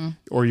 Right.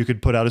 Or you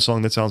could put out a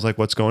song that sounds like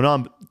what's going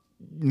on.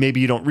 Maybe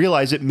you don't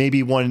realize it.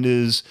 Maybe one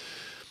is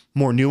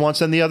more nuanced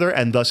than the other,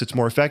 and thus it's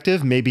more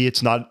effective. Maybe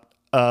it's not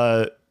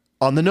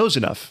on the nose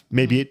enough.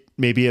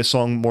 Maybe a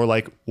song more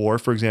like War,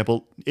 for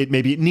example, it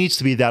needs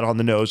to be that on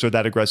the nose or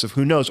that aggressive.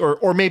 Who knows?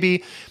 Or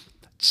maybe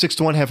 6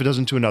 to 1, half a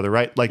dozen to another,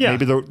 right? Like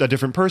maybe a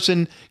different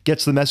person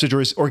gets the message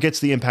or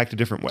gets the impact a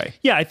different way.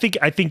 Yeah, I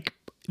think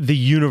the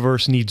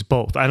universe needs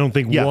both. I don't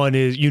think one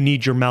is you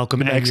need your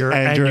Malcolm and your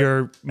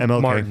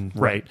MLK. Martin,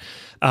 right?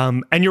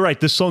 And you're right.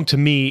 This song to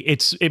me,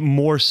 it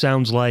more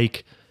sounds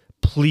like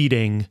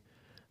pleading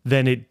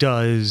than it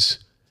does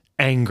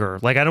anger.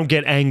 Like I don't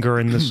get anger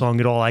in the song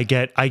at all. I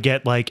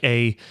get like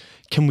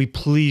can we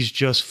please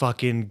just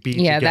fucking be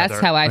together? Yeah, that's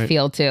how I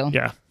feel too.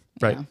 Yeah.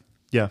 Right.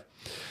 Yeah.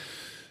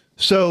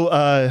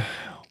 So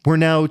we're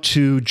now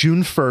to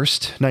June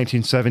 1st,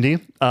 1970.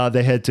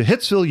 They head to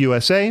Hitsville,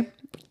 USA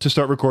to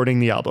start recording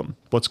the album.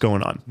 What's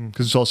Going On?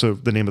 Because it's also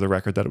the name of the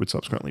record that it would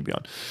subsequently be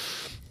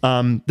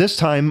on. This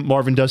time,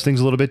 Marvin does things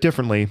a little bit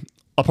differently.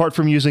 Apart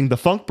from using the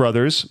Funk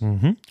Brothers,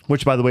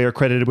 which, by the way, are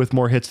credited with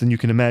more hits than you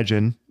can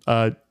imagine,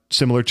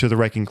 similar to the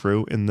Wrecking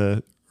Crew in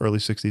the early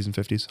 60s and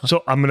 50s.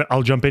 So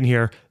I'll jump in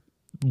here.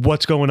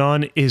 What's Going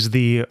On is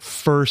the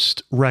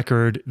first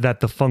record that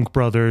the Funk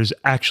Brothers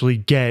actually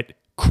get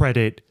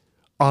credit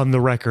on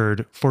the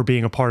record for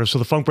being a part of. So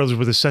the Funk Brothers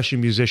were the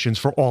session musicians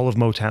for all of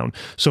Motown.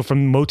 So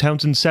from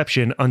Motown's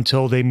inception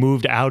until they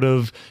moved out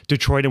of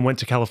Detroit and went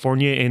to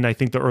California in, I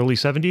think, the early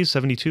 70s,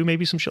 72,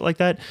 maybe some shit like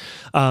that.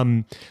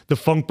 The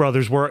Funk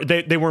Brothers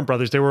they weren't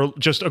brothers. They were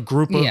just a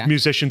group of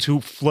musicians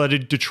who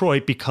flooded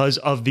Detroit because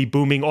of the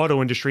booming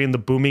auto industry and the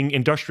booming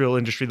industrial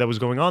industry that was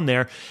going on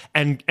there,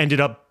 and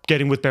ended up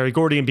getting with Berry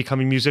Gordy and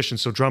becoming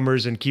musicians, so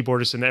drummers and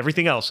keyboardists and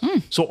everything else.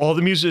 So all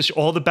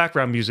the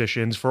background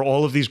musicians for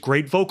all of these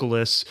great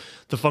vocalists,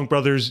 the Funk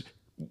Brothers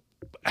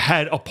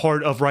had a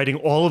part of writing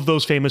all of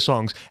those famous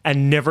songs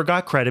and never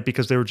got credit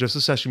because they were just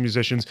the session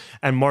musicians.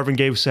 And Marvin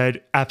Gaye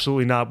said,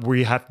 absolutely not.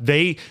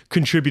 They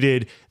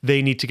contributed,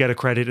 they need to get a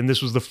credit. And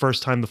this was the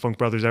first time the Funk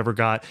Brothers ever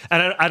got.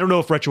 And I don't know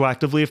if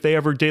retroactively if they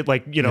ever did,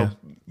 like,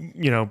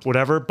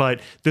 whatever, but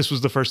this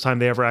was the first time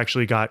they ever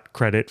actually got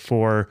credit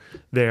for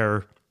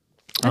their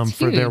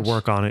for their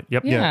work on it.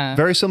 Yep. Yeah.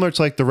 Very similar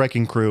to like the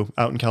Wrecking Crew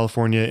out in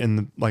California in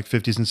the like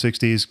 50s and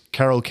 60s.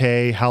 Carol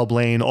Kay, Hal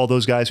Blaine, all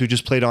those guys who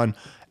just played on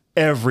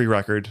every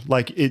record.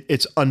 Like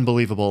it's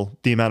unbelievable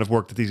the amount of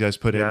work that these guys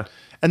put in.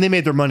 And they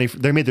made their money.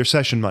 They made their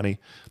session money.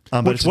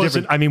 But which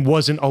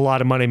wasn't a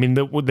lot of money. I mean,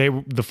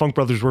 the Funk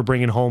Brothers were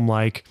bringing home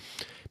like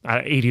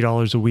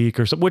 $80 a week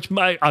or something, which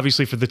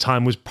obviously for the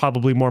time was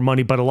probably more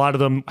money, but a lot of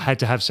them had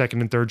to have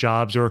second and third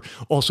jobs or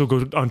also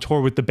go on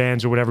tour with the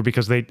bands or whatever,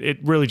 because it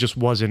really just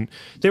wasn't,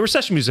 they were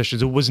session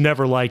musicians. It was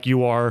never like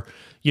you are,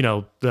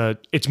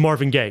 it's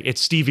Marvin Gaye, it's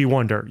Stevie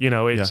Wonder,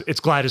 it's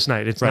Gladys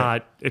Knight. It's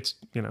not, it's,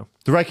 The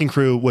Wrecking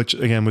Crew, which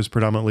again was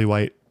predominantly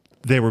white,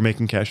 they were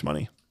making cash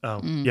money. Oh,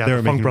 yeah.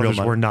 The Funk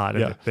Brothers were not,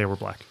 they were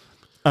black.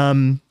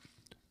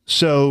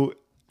 So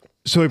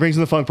he brings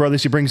in the Funk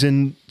Brothers. He brings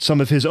in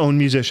some of his own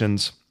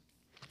musicians.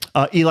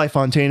 Eli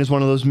Fontaine is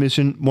one of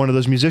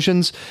those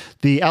musicians.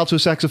 The alto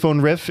saxophone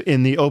riff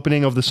in the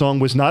opening of the song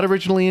was not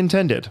originally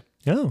intended.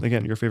 Oh.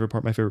 Again, your favorite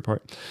part, my favorite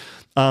part.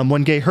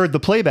 When Gaye heard the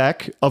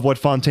playback of what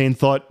Fontaine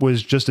thought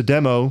was just a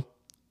demo,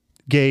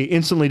 Gaye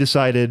instantly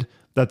decided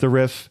that the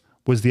riff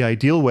was the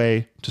ideal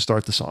way to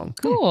start the song.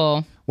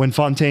 Cool. When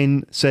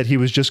Fontaine said he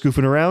was just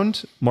goofing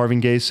around, Marvin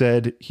Gaye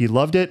said he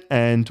loved it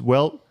and,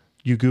 well,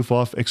 you goof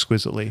off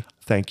exquisitely.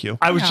 Thank you.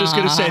 I was just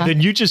going to say,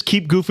 then you just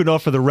keep goofing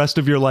off for the rest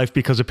of your life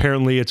because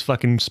apparently it's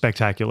fucking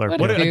spectacular.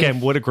 What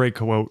a great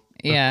quote.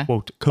 Yeah.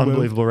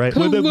 Unbelievable, right?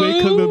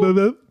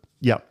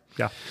 Yeah.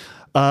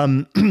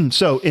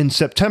 So in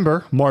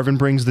September, Marvin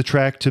brings the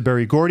track to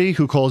Berry Gordy,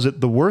 who calls it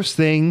the worst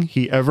thing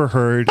he ever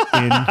heard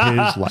in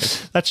his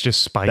life. That's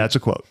just spite. That's a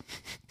quote.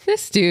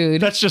 This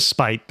dude. That's just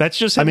spite. That's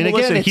just him. I mean,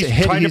 again,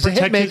 he's a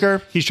hit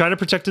maker. He's trying to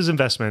protect his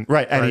investment.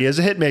 Right. And he is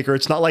a hit maker.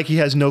 It's not like he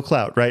has no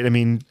clout, right? I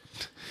mean...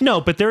 No,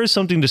 but there is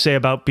something to say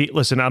about...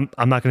 Listen, I'm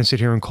not going to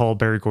sit here and call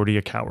Berry Gordy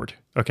a coward,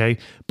 okay?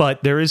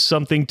 But there is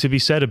something to be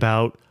said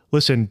about,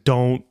 listen,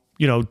 don't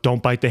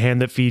bite the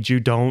hand that feeds you.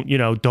 Don't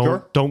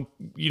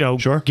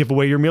give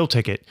away your meal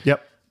ticket.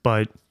 Yep.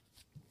 But...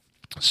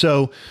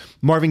 So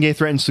Marvin Gaye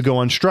threatens to go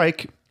on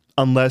strike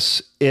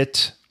unless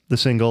the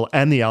single,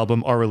 and the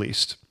album are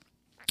released,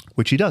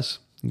 which he does.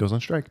 He goes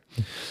on strike.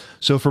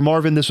 So for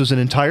Marvin, this was an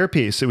entire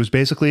piece. It was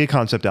basically a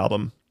concept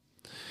album.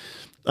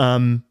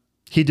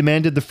 He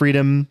demanded the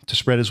freedom to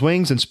spread his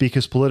wings and speak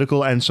his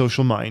political and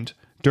social mind.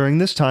 During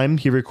this time,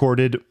 he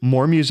recorded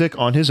more music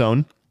on his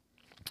own,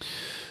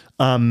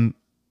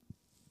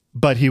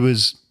 but he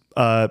was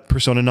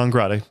persona non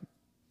grata,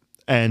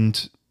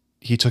 and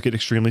he took it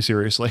extremely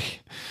seriously.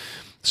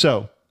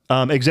 So,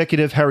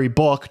 executive Harry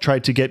Balk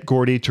tried to get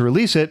Gordy to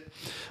release it,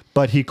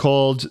 but he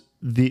called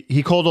all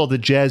the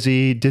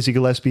jazzy, Dizzy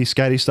Gillespie,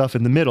 scatty stuff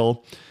in the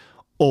middle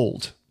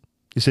old.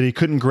 He said he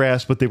couldn't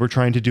grasp what they were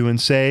trying to do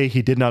and say.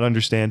 He did not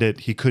understand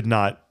it. He could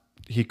not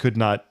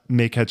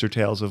make heads or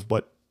tails of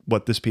what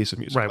this piece of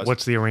music was. Right.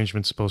 What's the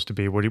arrangement supposed to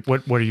be?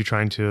 What are you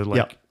trying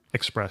to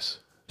express?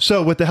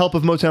 So with the help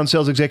of Motown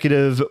sales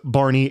executive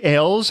Barney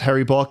Ailes,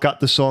 Harry Balk got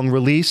the song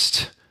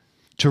released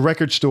to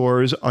record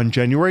stores on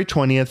January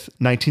 20th,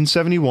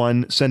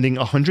 1971, sending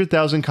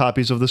 100,000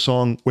 copies of the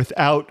song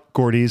without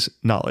Gordy's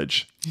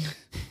knowledge.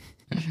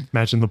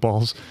 Imagine the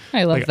balls.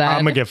 I love that.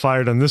 I'm going to get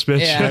fired on this bitch.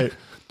 Yeah. Right.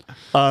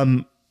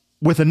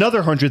 With another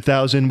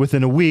 100,000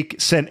 within a week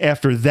sent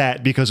after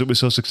that because it was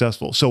so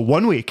successful. So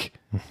 1 week,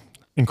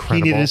 Incredible.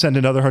 he needed to send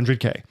another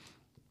 100K.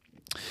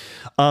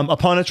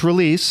 Upon its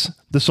release,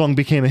 the song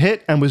became a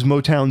hit and was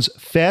Motown's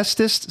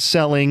fastest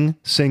selling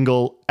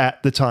single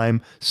at the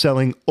time,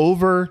 selling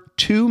over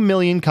 2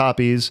 million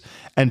copies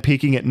and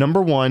peaking at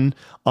number 1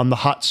 on the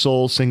Hot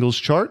Soul Singles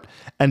chart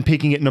and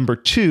peaking at number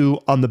 2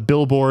 on the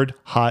Billboard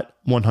Hot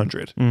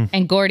 100.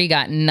 And Gordy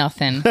got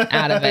nothing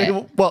out of it.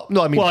 Well,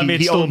 no, I mean, Well, he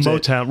it's still owns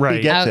Motown, it. right.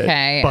 He gets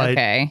Okay, it. But,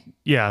 okay.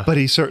 Yeah. but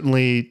he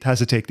certainly has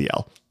to take the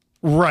L.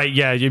 Right,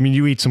 yeah. I mean,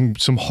 you eat some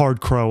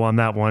hard crow on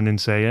that one and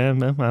say, "Yeah,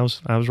 man, I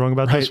was wrong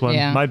about this one.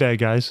 Yeah. My bad,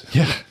 guys."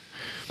 Yeah.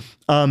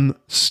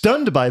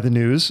 Stunned by the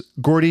news,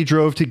 Gordy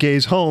drove to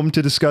Gaye's home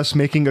to discuss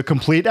making a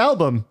complete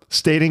album,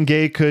 stating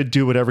Gaye could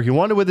do whatever he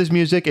wanted with his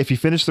music if he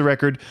finished the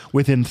record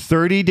within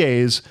 30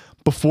 days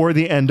before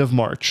the end of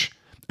March,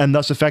 and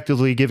thus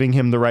effectively giving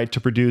him the right to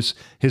produce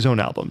his own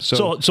album.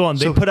 So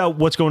they put out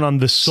What's Going On,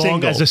 the song,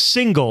 Single. as a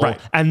single, Right.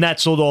 and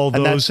that sold all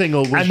And those. that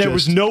single was and there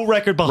was just no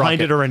record behind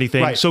rocket. it or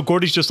anything. Right. So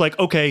Gordy's just like,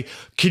 okay,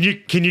 can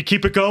you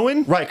keep it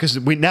going? Right, because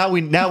we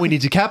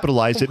need to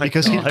capitalize it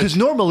because God.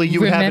 normally you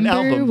would have an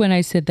album. when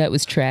I said that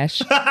was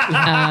trash?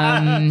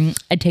 I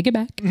take it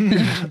back.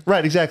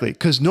 Right, exactly.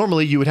 Because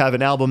normally you would have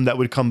an album that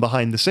would come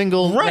behind the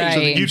single. Right. So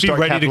that Right. you You'd be start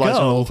ready to capitalizing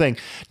on go. the whole thing.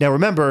 Now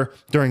remember,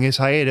 during his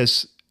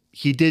hiatus,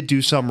 he did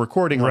do some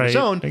recording on his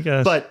Right, own. I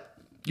guess. But,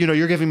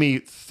 you're giving me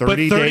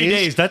 30 But 30 days.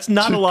 days, that's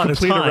not to a lot of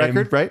complete time. a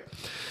record, right?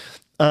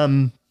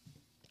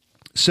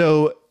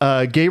 So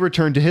Gaye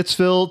returned to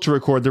Hitsville to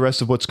record the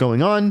rest of What's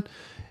Going On.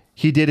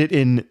 He did it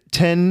in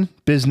 10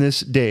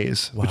 business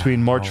days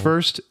between March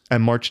 1st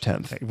and March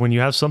 10th. When you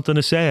have something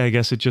to say, I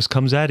guess it just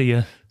comes out of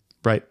you.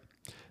 Right.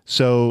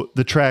 So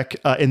the track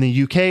in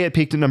the UK, it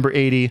peaked at number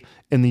 80.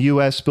 In the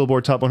US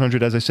Billboard Top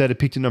 100, as I said, it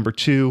peaked at number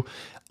 2.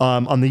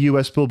 On the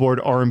US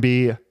Billboard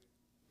R&B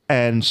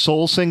and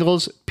soul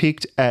singles,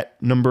 peaked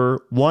at number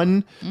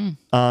 1.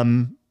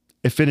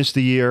 It finished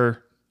the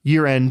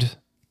year end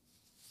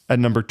at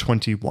number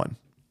 21.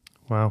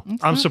 Wow.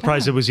 I'm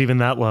surprised it was even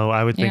that low.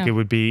 I would think Yeah. it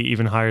would be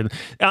even higher.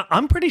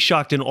 I'm pretty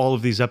shocked in all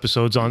of these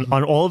episodes on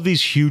all of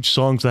these huge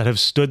songs that have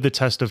stood the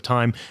test of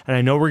time. And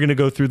I know we're going to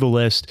go through the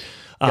list.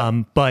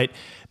 But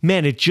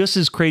man, it just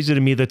is crazy to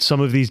me that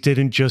some of these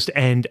didn't just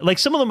end. Like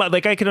some of them,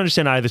 like I can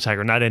understand Eye of the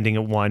Tiger not ending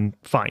at 1,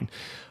 fine.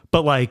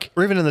 But like,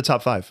 Or even in the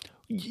top 5.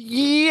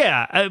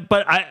 yeah,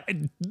 but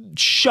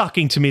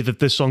shocking to me that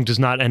this song does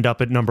not end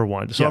up at number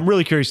 1. So Yeah. I'm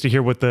really curious to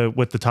hear what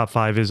the top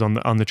 5 is on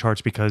the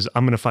charts, because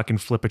I'm gonna fucking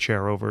flip a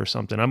chair over or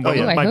something. I I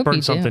might hope burn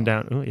you something do.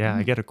 down. Ooh, yeah,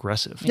 I get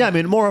aggressive. Yeah, I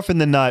mean, more often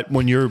than not,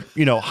 when you're,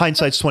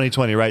 hindsight's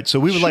 2020, right? So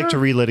we would like to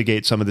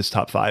relitigate some of this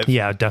top 5.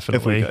 Yeah, If we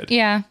definitely. could.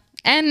 Yeah.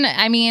 And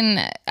I mean,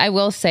 I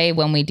will say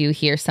when we do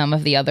hear some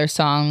of the other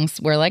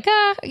songs, we're like,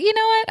 you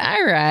know what?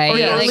 All right. Or,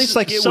 yeah, or Like, at least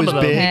like it some was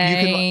of them. big.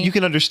 Okay. You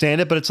can understand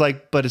it, but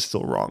it's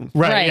still wrong.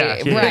 Right,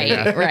 Right, yeah,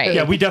 right, right.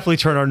 Yeah, we definitely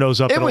turn our nose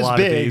up It at a was lot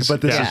of big, these.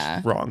 but this Yeah.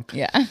 is wrong.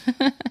 yeah.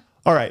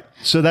 All right,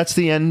 so that's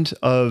the end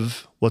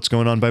of What's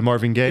Going On by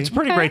Marvin Gaye. It's a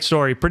pretty great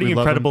story. Pretty We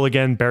love incredible.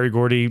 Again, Barry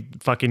Gordy,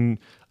 fucking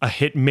a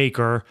hit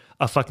maker,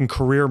 a fucking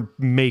career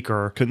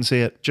maker. Couldn't see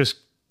it. Just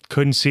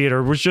couldn't see it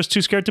or was just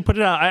too scared to put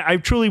it out. I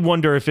truly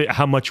wonder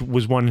how much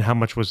was one and how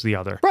much was the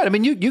other. Right. I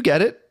mean, you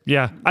get it.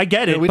 Yeah, I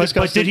get it. we But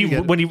discussed did it, you he,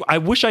 get it. I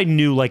wish I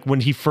knew, like,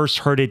 when he first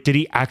heard it, did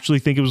he actually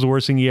think it was the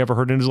worst thing he ever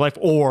heard in his life?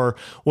 Or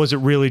was it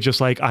really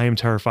just like, I am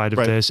terrified of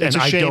Right. this? It's a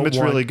shame it's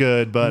really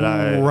good, but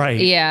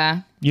Right. Yeah.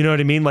 You know what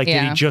I mean? Like, did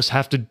Yeah. he just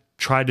have to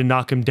try to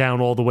knock him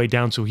down all the way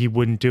down so he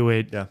wouldn't do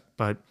it? Yeah.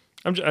 But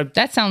I'm just,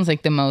 That sounds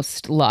like the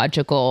most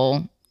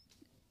logical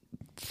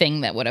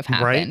thing that would have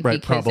happened Right,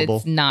 because probable.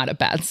 it's not a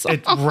bad song.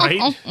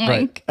 right?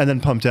 right. And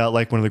then pumped out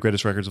like one of the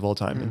greatest records of all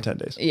time in 10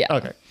 days. Yeah.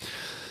 Okay.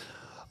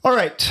 All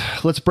right.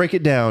 Let's break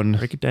it down.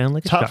 Break it down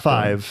like a Top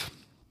shotgun. 5.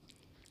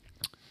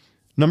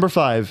 Number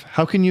 5,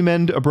 How Can You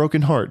Mend a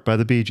Broken Heart by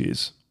the Bee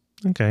Gees.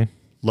 Okay.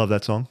 Love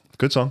that song.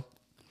 Good song.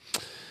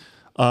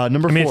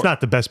 Number 4. I mean, it's not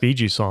the best Bee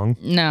Gees song.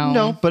 No.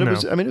 No, but it No.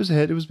 was. I mean, it was a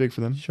hit. It was big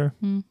for them. Sure.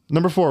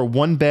 Number 4,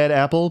 One Bad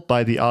Apple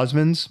by the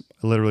Osmonds.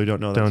 I literally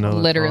don't know that. Don't song. know.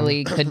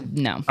 Literally could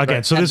no.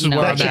 Again, so this is No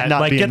where That I'm should at.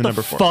 not Like, be in get the the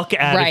number 4. fuck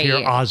out of here,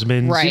 Right.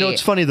 Osmonds. Right. You know,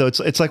 it's funny though.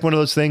 It's like one of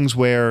those things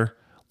where,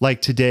 like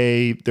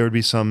today, there would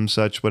be some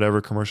such whatever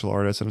commercial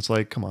artist, and it's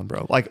like, come on,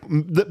 bro. Like,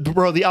 the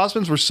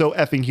Osmonds were so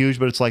effing huge,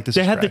 but it's like this.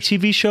 They is had the trash.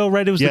 TV show,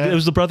 right? It was Yeah. it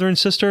was the brother and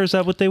sister. Is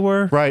that what they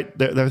were? Right.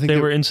 I think They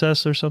were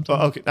incest or something.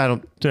 Okay. I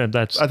don't. Yeah,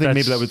 I think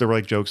maybe there were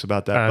like jokes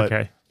about that.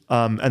 Okay. But,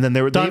 and then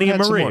they were Donnie they and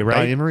had some Marie, more. right?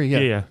 Donnie and Marie. Yeah.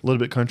 Yeah, yeah. A little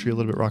bit country, a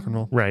little bit rock and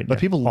roll. Right, But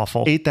yeah. people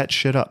Awful. ate that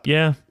shit up.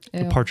 Yeah.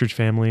 The Ew. Partridge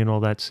Family and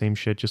all that same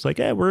shit. Just like,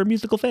 yeah, we're a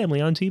musical family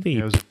on TV.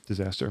 It was a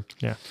disaster.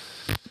 Yeah.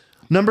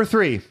 Number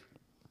 3.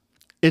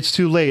 It's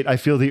Too Late, I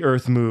Feel the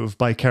Earth Move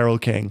by Carole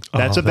King.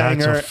 That's a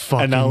banger. That's a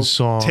fucking and I'll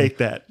song. take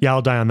that. Yeah,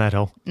 I'll die on that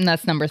hill. And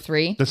that's number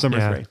 3. That's number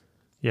Yeah. 3.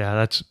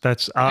 Yeah,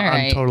 I'm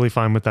right. totally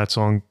fine with that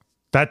song.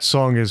 That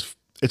song is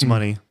It's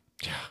money.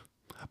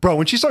 Bro,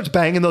 when she starts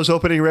banging those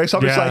opening rigs,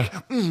 I'm just like,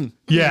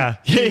 yeah.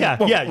 You get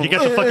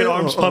the fucking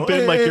arms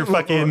pumping like you're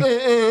fucking,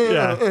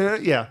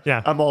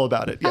 yeah. I'm all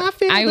about it. Yeah.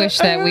 I wish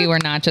that we were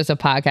not just a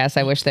podcast.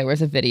 I wish there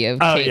was a video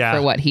tape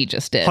for what he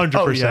just did.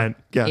 100%.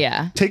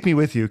 Yeah. Take me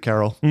with you,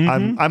 Carol.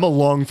 I'm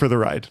along for the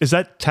ride. Is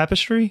that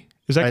Tapestry?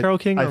 Is that Carole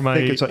King? I Or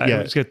think it's, I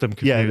always get them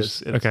confused. Yeah, it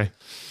is. Okay.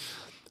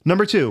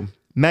 Number 2,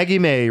 Maggie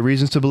May,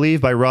 Reasons to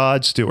Believe by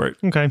Rod Stewart.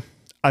 Okay.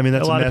 I mean,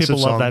 that's A lot of massive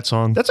people love that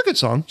song. That's a good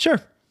song. Sure.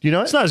 You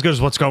know, It's not as good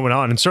as What's Going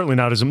On, and certainly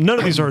not as none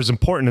of these are as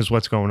important as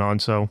What's Going On.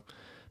 So,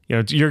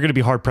 you're going to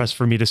be hard pressed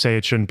for me to say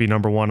it shouldn't be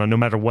number one, no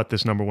matter what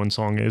this number one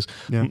song is.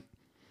 Yeah.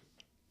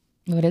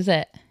 What is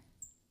it?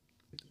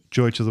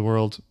 Joy to the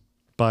World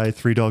by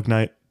Three Dog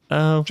Night.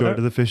 Oh, Joy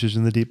to the Fishes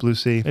in the Deep Blue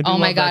Sea. Oh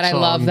my God, I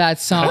love that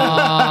song.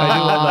 I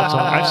do love that song.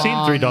 I've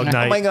seen Three Dog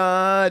Night. Oh my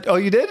God. Oh,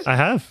 you did? I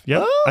have.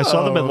 Yep. I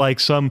saw them at like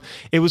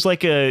it was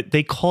like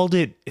they called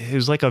it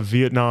was like a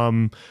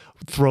Vietnam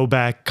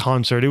throwback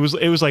concert. It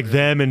was like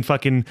them and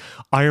fucking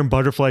Iron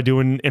Butterfly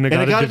doing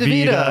Inagata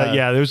Devita.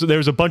 Yeah, there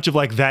was a bunch of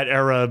like that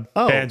era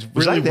bands.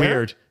 Really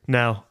weird.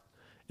 No.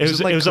 It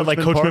was at like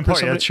Coachman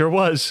Park. Yeah, it sure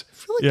was.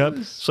 Yep.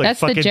 It's like That's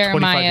fucking the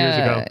Jeremiah. 25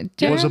 years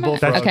ago. It was a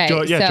bullfrog. Okay,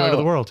 Joy to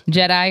the World.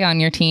 Jedi on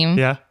your team.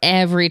 Yeah.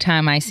 Every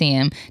time I see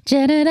him,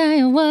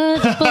 Jedediah was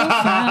a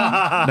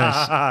bullfrog.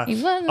 Nice. He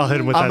was I'll hit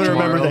him with I'm that going to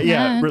remember tomorrow. that.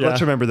 Yeah, Yeah.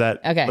 let's remember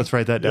that. Okay. Let's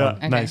write that down. Yeah.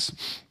 Okay. Nice.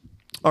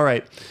 All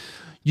right.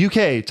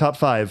 UK, top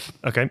 5.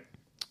 Okay.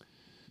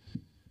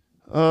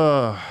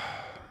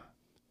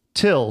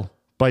 Till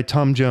by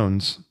Tom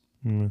Jones.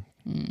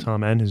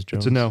 Tom and his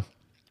Jones. It's a no.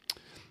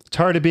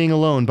 Tired of Being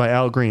Alone by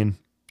Al Green.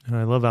 And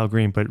I love Al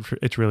Green, but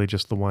it's really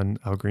just the one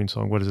Al Green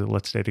song. What is it?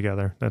 Let's Stay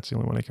Together. That's the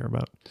only one I care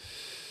about.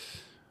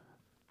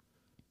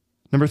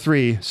 Number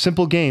 3,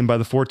 Simple Game by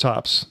the Four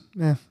Tops.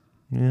 Yeah.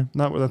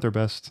 Not without their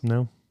best.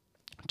 No.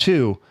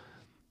 2,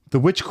 The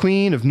Witch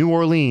Queen of New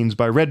Orleans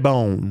by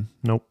Redbone.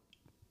 Nope.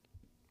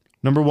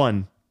 Number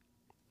 1,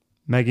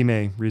 Maggie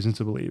May, Reason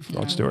to Believe,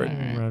 Rod Stewart.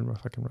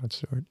 Fucking Rod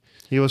Stewart.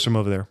 He was from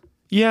over there.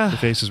 Yeah. The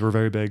faces were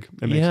very big.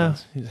 It makes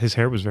sense. His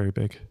hair was very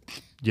big.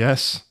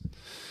 Yes.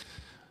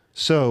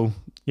 So,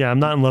 Yeah, I'm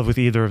not in love with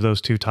either of those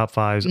two top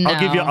 5s. No.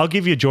 I'll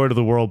give you Joy to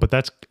the World,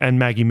 but and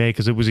Maggie May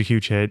because it was a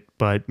huge hit.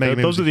 But Maggie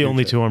May those was are a the huge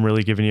only hit. two I'm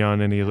really giving you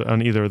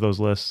on either of those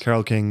lists.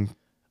 Carole King,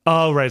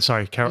 Oh, right,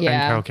 sorry, and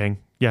Yeah. Carole King.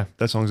 Yeah,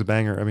 that song's a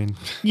banger. I mean,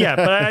 yeah,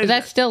 but But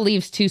that still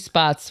leaves 2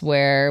 spots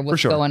where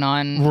what's sure. going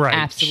on Right.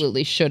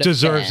 absolutely should have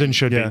deserves been. and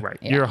should Yeah. be right.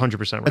 You're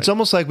 100% right. it's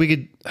almost like we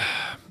could,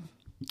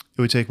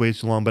 it would take way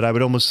too long, but I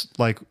would almost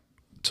like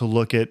to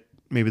look at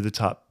maybe the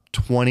top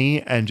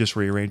 20 and just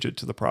rearrange it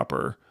to the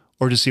proper,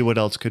 or just see what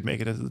else could make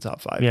it into the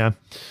top 5. Yeah,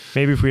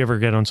 maybe if we ever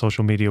get on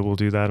social media, we'll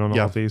do that on all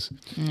of these.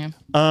 Yeah.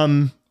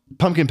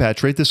 Pumpkin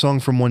Patch, rate this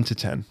song from 1 to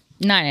 10.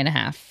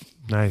 9.5.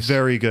 Nice,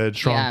 Very good.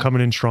 strong, Yeah.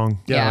 coming in strong.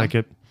 Yeah, Yeah. I like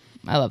it.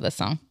 I love this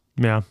song.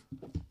 Yeah,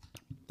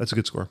 That's a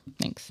good score.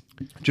 Thanks.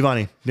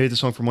 Giovanni, rate the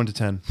song from 1 to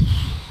 10.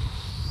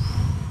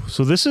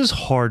 so this is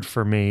hard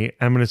for me.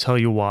 I'm going to tell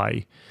you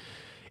why.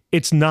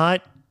 It's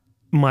not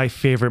my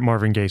favorite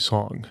Marvin Gaye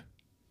song.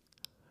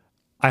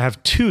 I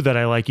have 2 that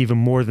I like even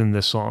more than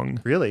this song.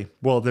 Really?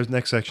 Well, the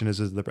next section is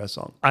the best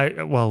song.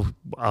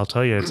 I'll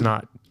tell you, it's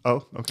not.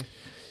 Oh, okay.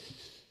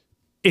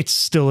 It's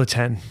still a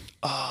 10.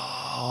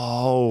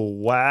 Oh,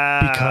 wow.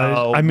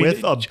 Because, I mean,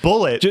 with a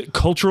bullet.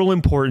 Cultural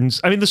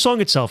importance. I mean, the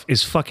song itself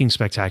is fucking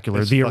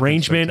spectacular. It's The fucking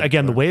arrangement,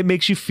 again, the way it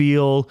makes you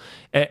feel,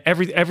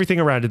 everything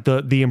around it,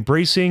 the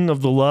embracing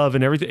of the love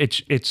and everything.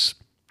 It's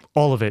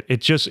all of it.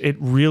 It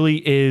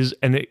really is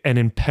an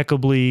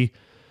impeccably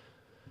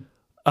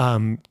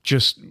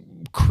just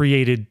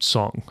created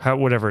song,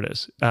 whatever it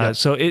is.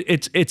 So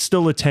it's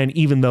still a 10,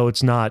 even though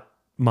it's not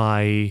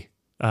my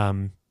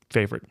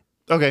favorite.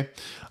 Okay.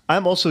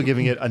 I'm also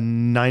giving it a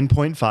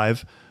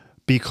 9.5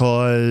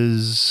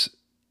 because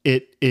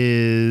it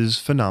is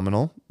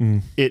phenomenal.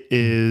 It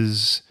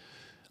is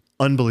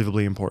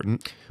unbelievably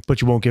important.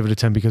 But you won't give it a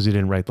 10 because you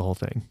didn't write the whole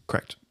thing.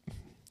 Correct.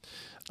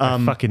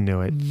 I fucking knew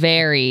it.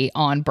 Very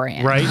on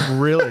brand. Right?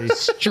 Really?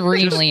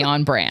 Extremely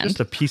on brand. Just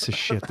a piece of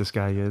shit this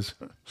guy is.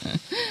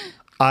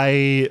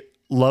 I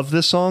love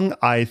this song.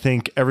 I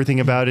think everything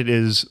about it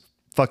is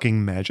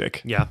fucking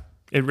magic. Yeah.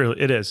 It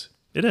is.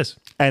 It is.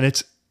 And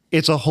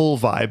it's a whole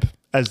vibe,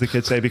 as the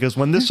kids say, because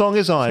when this song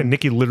is And on,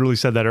 Nikki literally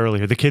said that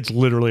earlier. The kids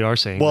literally are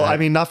saying well, that. I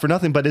mean, not for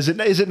nothing, but is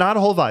it not a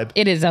whole vibe?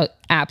 It is an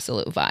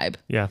absolute vibe.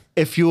 Yeah.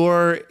 If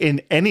you're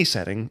in any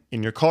setting,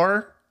 in your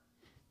car,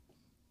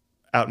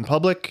 out in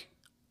public,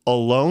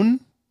 alone,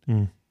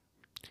 In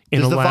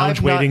Does a the lounge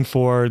vibe not- waiting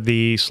for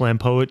the slam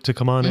poet to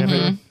come on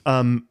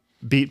after.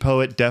 beat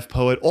poet, deaf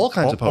poet, all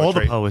kinds of poetry. All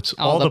the poets.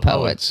 All the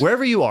poets.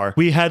 Wherever you are.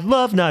 We had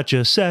love, not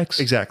just sex.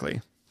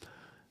 Exactly.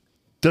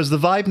 Does the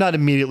vibe not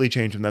immediately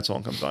change when that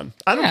song comes on?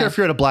 I don't Yeah. care if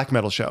you're at a black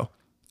metal show.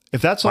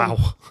 If that song,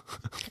 Wow.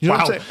 you know Wow.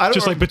 what I'm saying? I don't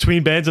Just like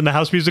between bands and the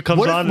house music comes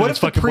what on if, and what it's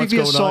if the fucking what's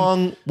going previous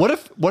on. song?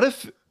 What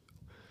if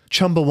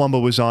Chumbawamba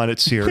was on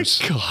at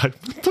Sears? God,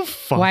 what the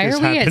fuck Why is are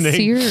we happening? at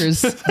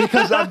Sears?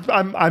 Because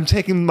I'm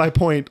taking my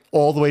point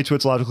all the way to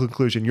its logical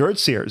conclusion. You're at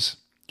Sears.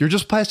 You're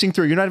just passing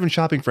through. You're not even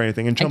shopping for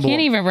anything. And I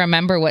can't even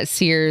remember what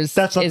Sears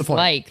That's not the is point.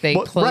 like. They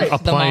Well, closed right. them all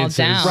Appliances.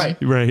 down. Right.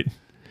 Right.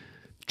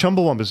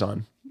 Chumbawamba's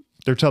on.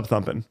 They're tub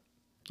thumping.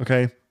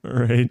 Okay.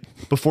 Right.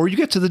 Before you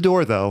get to the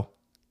door, though,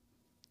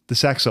 the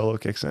sax solo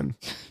kicks in,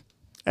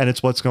 and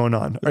it's what's going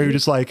on. Are you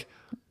just like,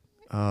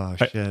 oh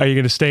shit? Are you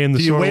going to stay in the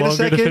Do you store wait a longer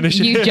to second? finish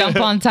it? You jump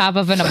on top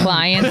of an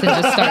appliance and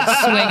just start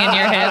swinging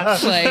your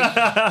hips.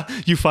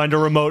 Like, You find a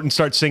remote and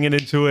start singing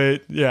into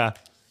it. Yeah.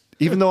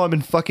 Even though I'm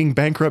in fucking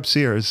bankrupt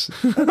Sears,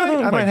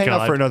 I might hang out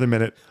God. for another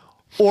minute,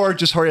 or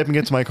just hurry up and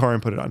get to my car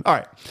and put it on. All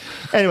right.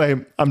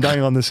 Anyway, I'm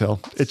dying on this hill.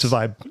 It's a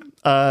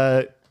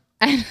vibe.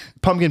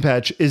 Pumpkin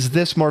Patch. Is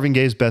this Marvin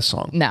Gaye's best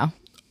song? no.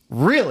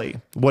 Really?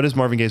 What is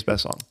Marvin Gaye's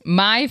best song?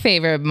 My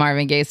favorite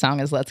Marvin Gaye song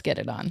is Let's Get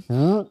It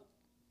On.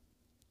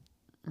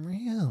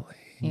 Really?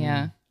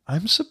 Yeah.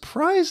 I'm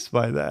surprised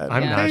by that.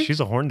 I'm Yeah. not. She's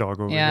a horn dog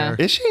over Yeah. here.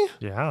 Is she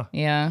Yeah.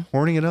 Yeah.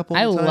 horning it up all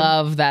I the time?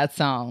 love that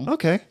song.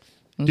 Okay.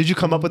 Did you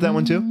come up with that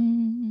one too?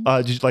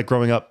 Did you like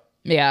growing up?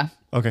 Yeah.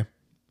 Okay.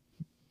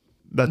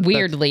 That,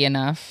 Weirdly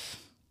enough,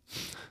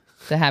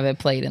 to have it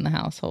played in the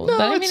household.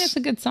 but I mean, it's- it's a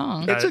good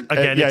song. It's a-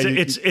 Again, yeah,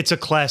 it's a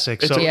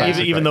classic. It's So a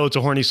classic, even right. though it's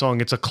a horny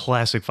song, it's a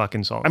classic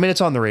fucking song. I mean,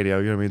 it's on the radio.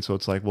 You know what I mean? So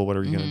it's like, well, what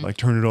are you gonna like?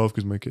 Turn it off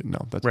because my kid? No,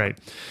 that's right.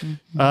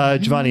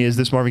 Giovanni, is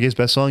this Marvin Gaye's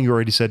best song? You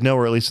already said no,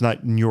 or at least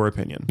not in your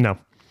opinion. No.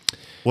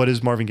 What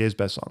is Marvin Gaye's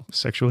best song?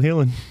 Sexual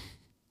healing.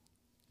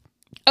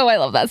 Oh, I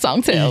love that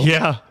song too.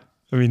 Yeah.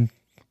 I mean,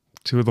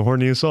 two of the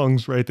horniest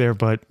songs right there,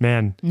 but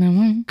man,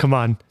 come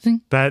on.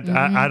 That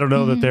I don't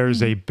know that there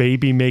is a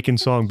baby making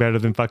song better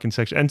than fucking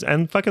Sexual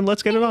and fucking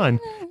Let's Get It On.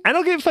 I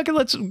don't get fucking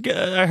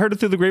I heard it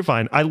through the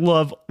grapevine. I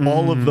love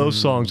all of those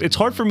songs. It's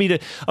hard for me to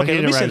okay,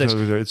 let me say this.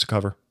 It's a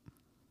cover.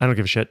 I don't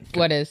give a shit.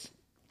 What is?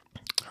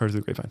 Heard through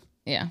the grapevine.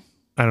 Yeah.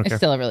 I don't It's care.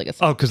 still a really good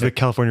song. Oh, because the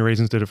California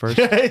Raisins did it first.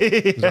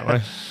 Is that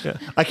why? Yeah.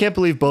 I can't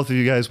believe both of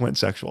you guys went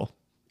sexual.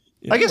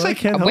 I guess Well, I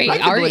can't help Wait, it. I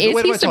can believe it. is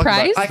What he am I talking about?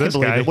 surprised? I can This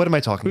believe guy. it. What am I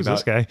talking Who's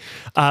about? this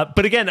guy?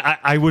 But again,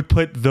 I would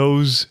put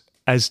those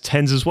as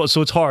tens as well.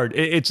 So it's hard.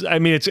 Is it a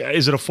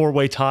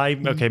 4-way tie?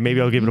 Okay, maybe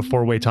I'll give it a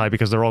 4-way tie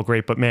because they're all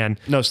great. But man,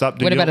 No, stop.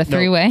 What about a No.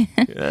 3-way?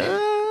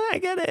 I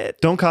get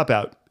it. Don't cop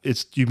out.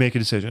 It's you make a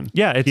decision.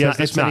 Yeah, it's he has not.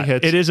 this It's many not.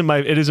 hits. It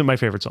isn't my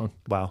favorite song.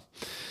 Wow.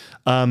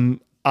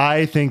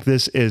 I think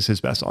this is his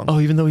best song.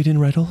 Oh, even though he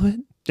didn't write all of it.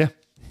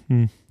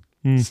 Yeah.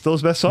 Still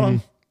his best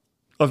song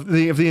of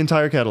the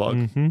entire catalog.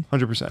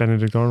 100%.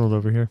 Benedict Arnold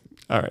over here.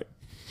 All right.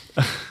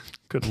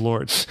 Good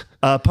Lord.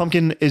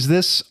 Pumpkin, is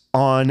this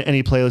on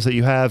any playlist that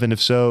you have? And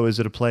if so, is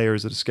it a play or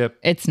is it a skip?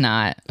 It's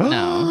not. No.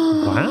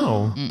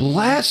 Wow.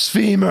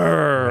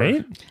 Blasphemer.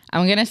 Right?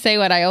 I'm going to say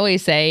what I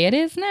always say. It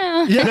is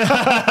now.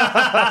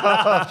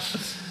 I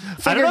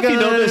don't know if you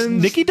know this.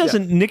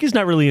 Guns. Nikki's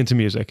not really into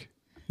music.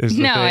 is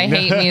the No, I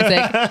thing. hate music.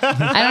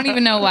 I don't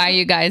even know why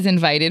you guys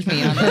invited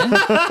me on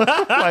this.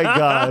 Oh my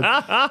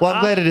God. Well,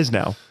 I'm glad it is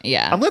now.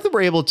 Yeah. I'm glad that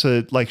we're able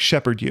to like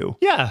shepherd you.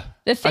 Yeah.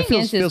 The thing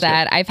feels is good.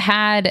 that I've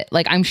had,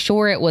 like, I'm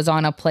sure it was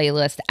on a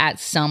playlist at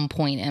some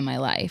point in my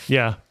life.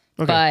 Yeah.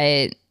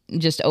 But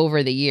just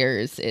over the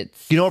years,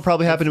 it's. You know what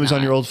probably happened? It was on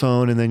not. your old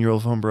phone, and then your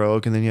old phone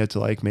broke, and then you had to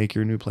like make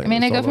your new playlist. I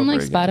mean, I go all from like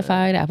over again.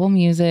 Spotify to Apple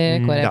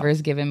Music, whatever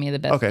is giving me the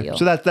best Okay, deal.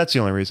 so that's the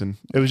only reason.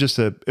 It was just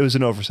it was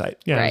an oversight.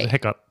 Yeah. It was a Right.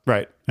 hiccup.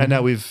 Right. And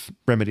now we've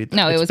remedied that.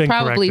 no, it It's was been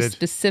probably corrected.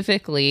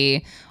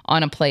 specifically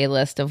on a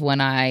playlist of when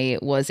I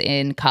was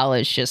in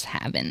college, just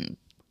having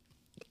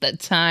the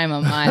time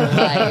of my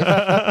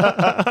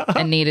life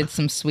and needed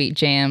some sweet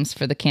jams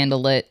for the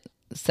candlelit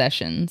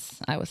sessions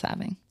I was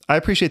having. I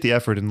appreciate the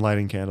effort in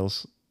lighting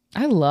candles.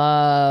 I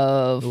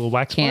love little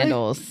wax spray?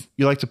 candles.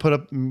 You like to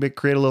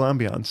create a little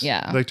ambiance.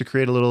 Yeah. You like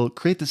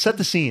to set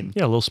the scene.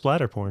 Yeah. A little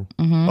splatter porn.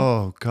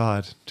 Oh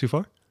God. Too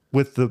far?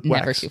 With the wax.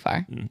 Never too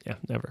far. Yeah.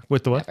 Never.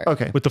 With the what? Never.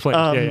 Okay. With the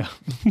flames.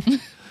 Yeah.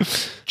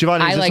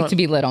 Giovanni, I is this like on- to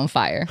be lit on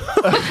fire.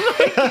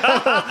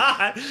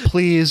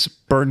 please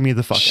burn me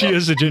the fuck She up.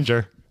 is a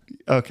ginger.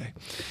 Okay.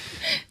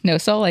 No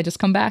soul, I just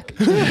come back.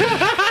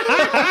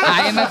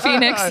 I am a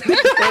phoenix.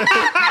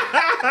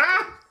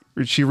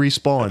 She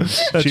respawns.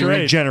 That's she right.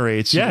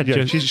 regenerates. Yeah,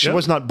 she yep.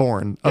 was not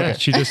born. Okay.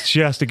 Yeah. She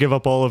has to give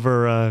up all of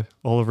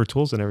her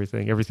tools and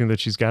everything that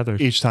she's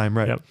gathered. Each time,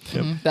 right. Yep.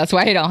 Yep. That's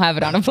why I don't have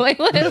it on a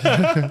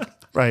playlist.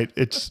 Right.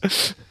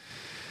 It's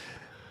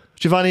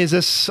Giovanni, is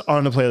this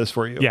on a playlist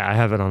for you? Yeah, I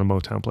have it on a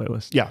Motown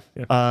playlist. Yeah.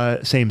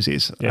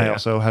 Samesies. Yeah, I yeah.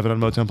 also have it on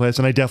Motown playlist,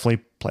 and I definitely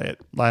play it.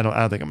 I don't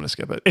think I'm gonna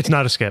skip it. It's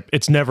not a skip.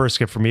 It's never a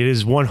skip for me. It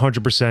is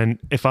 100%.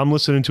 If I'm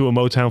listening to a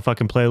Motown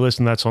fucking playlist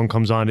and that song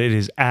comes on, it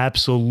is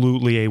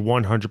absolutely a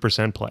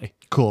 100% play.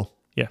 Cool.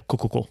 Yeah,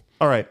 cool.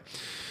 All right.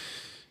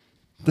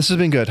 This has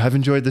been good. I've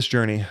enjoyed this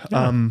journey. It's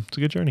a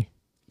good journey.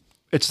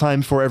 It's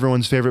time for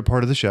everyone's favorite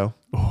part of the show.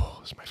 Oh,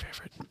 it's my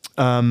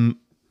favorite.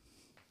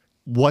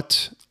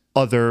 What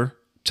other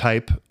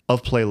type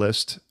of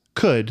playlist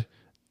could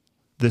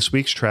this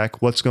week's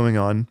track, What's Going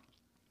On,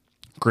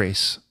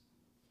 grace?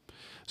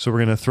 So we're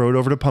going to throw it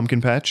over to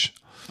Pumpkin Patch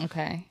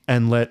Okay.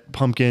 and let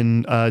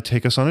Pumpkin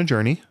take us on a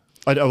journey.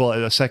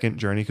 A second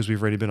journey because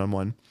we've already been on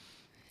one.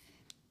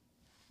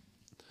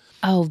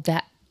 Oh,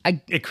 that. I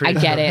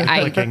get it.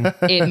 Clicking.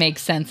 It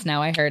makes sense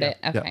now. I heard it.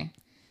 Okay. Yeah.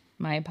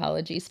 My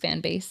apologies,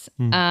 fan base.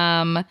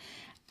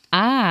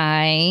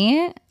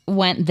 I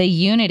went the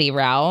Unity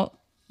route.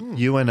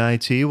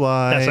 UNITY.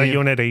 That's a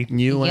unity.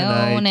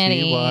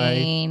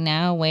 UNITY.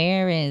 Now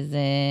where is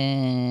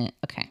it?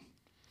 Okay.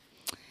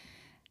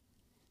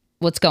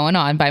 What's Going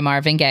On by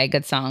Marvin Gaye.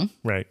 Good song.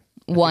 Right.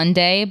 One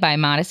Day by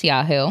Modest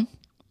Yahoo.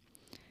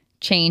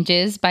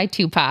 Changes by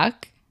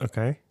Tupac.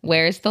 Okay.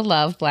 Where's the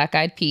Love? Black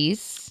Eyed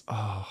Peas.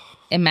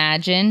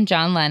 Imagine,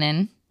 John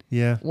Lennon.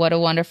 Yeah. What a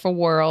Wonderful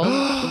World.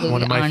 Louis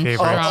One of my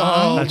favorites. Armstrong.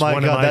 Oh That's my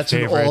one of God, my that's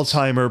favorites. an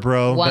all-timer,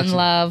 bro. One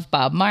Love,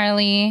 Bob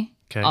Marley.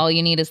 Okay. All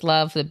You Need Is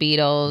Love, The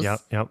Beatles.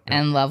 Yep.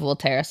 And Love Will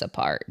Tear Us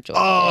Apart. Joy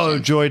Oh,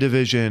 Division. Joy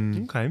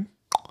Division. Okay.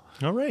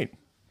 All right.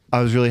 I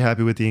was really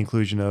happy with the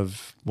inclusion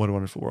of What a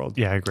Wonderful World.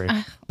 Yeah, I agree.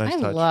 Nice I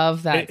touch.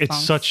 love that It's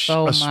song such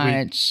so a sweet,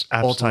 much.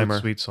 absolute All-timer.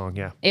 sweet song.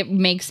 Yeah. It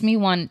makes me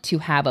want to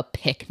have a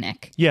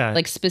picnic. Yeah.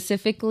 Like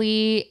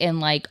specifically in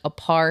like a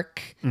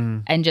park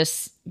and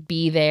just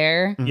be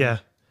there. Yeah.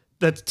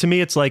 That's to me.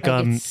 It's like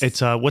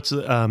it's- what's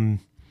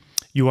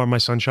You Are My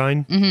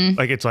Sunshine.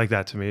 Like it's like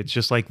that to me. It's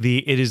just like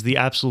it is the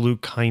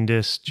absolute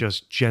kindest,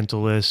 just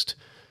gentlest,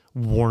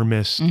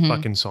 warmest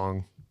fucking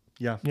song.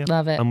 Yeah. Yeah.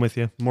 Love it. I'm with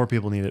you. More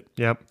people need it.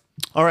 Yep.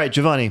 All right,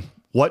 Giovanni,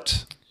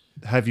 what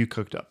have you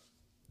cooked up?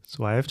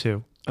 So I have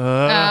two.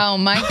 Oh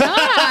my God.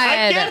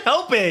 Can't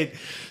help it.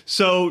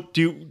 So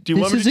do you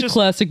want me to just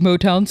classic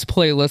Motown's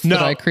playlist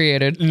that I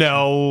created.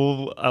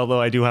 No, although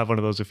I do have one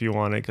of those if you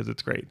want it because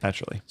it's great.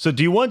 Naturally. So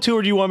do you want to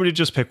or do you want me to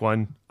just pick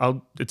one?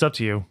 It's up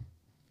to you.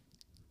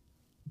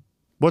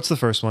 What's the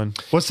first one?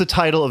 What's the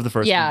title of the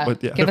first Yeah. one? What-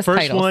 Give The us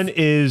first titles. one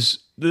is,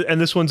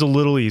 and this one's a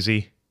little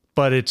easy,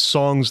 but it's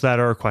songs that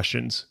are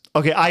questions.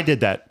 Okay, I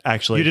did that,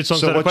 actually. You did songs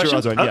so that are what's your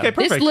questions? other one? Okay, Yeah.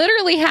 perfect. This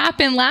literally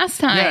happened last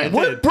time. Yeah, it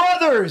We're did.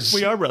 brothers!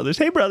 We are brothers.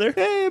 Hey, brother.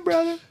 Hey,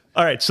 brother.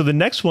 All right. So the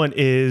next one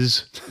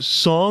is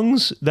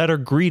songs that are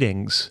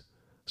greetings.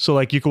 So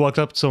like you could walk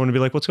up to someone and be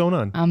like, "What's going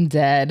on?" I'm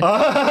dead.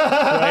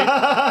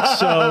 Right?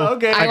 So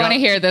Okay. I want to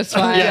hear this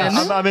one.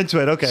 I'm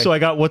into it. Okay. So I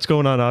got "What's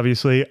Going On."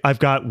 Obviously, I've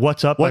got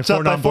 "What's Up" What's by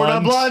up by Four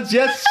Non Blondes?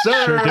 Yes,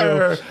 sir.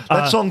 Sure do.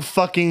 That song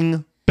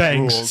fucking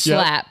Bangs. rules. Yep.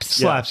 Slaps.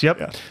 Slaps. Yep.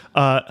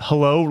 Yeah.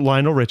 Hello,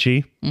 Lionel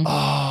Richie.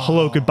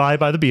 Hello, Goodbye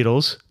by the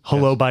Beatles.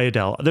 Hello by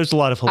Adele. There's a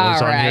lot of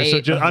hellos All on here. So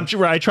right. just, I'm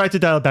sure I tried to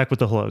dial it back with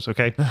the hellos.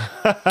 Okay.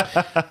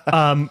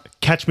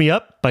 Catch Me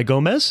Up by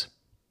Gomez.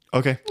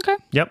 Okay. Okay.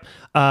 Yep.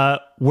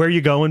 Where You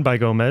Going by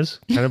Gomez.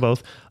 Kind of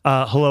both.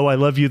 Hello, I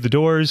Love You, The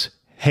Doors.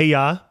 Hey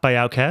Ya by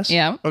Outkast.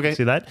 Yeah. Okay.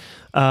 See that?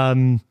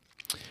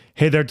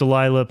 Hey There,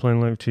 Delilah,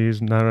 Plain Like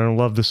Cheese. No, I don't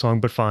love the song,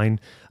 but fine.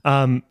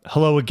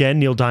 Hello Again,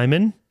 Neil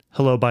Diamond.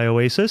 Hello by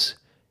Oasis.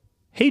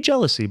 Hey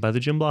Jealousy by the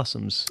Jim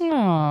Blossoms.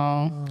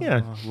 Oh.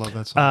 Yeah. Love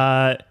that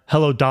song.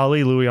 Hello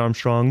Dolly, Louis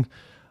Armstrong.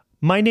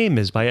 My Name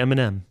Is by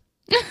Eminem.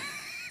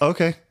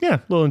 Okay. Yeah,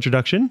 little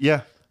introduction.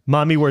 Yeah.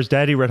 Mommy Where's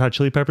Daddy, Red Hot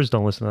Chili Peppers.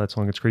 Don't listen to that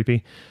song, it's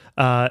creepy.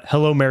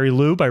 Hello Mary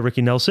Lou by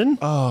Ricky Nelson.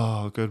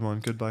 Oh, good one.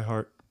 Good by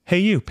heart. Hey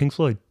You, Pink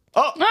Floyd.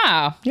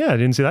 Wow. Yeah, I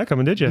didn't see that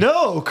coming, did you?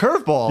 No,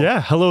 curveball.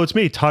 Yeah, Hello It's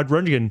Me, Todd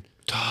Rundgren.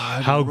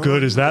 How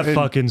good is that Rundgren.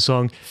 fucking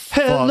song?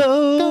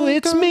 Hello,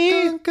 it's me.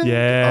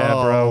 Yeah,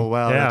 Oh, bro.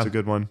 wow. Yeah. That's a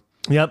good one.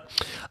 Yep.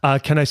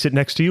 Can I Sit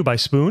Next to You by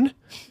Spoon?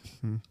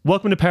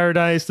 Welcome to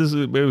Paradise. This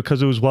is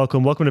because it was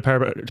Welcome. Welcome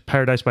to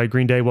Paradise by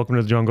Green Day. Welcome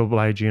to the Jungle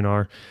by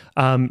GNR.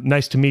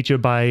 Nice to Meet You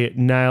by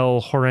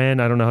Niall Horan.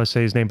 I don't know how to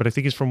say his name, but I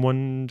think he's from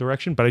One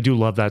Direction. But I do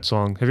love that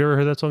song. Have you ever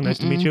heard that song? Nice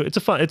to Meet You. It's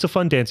a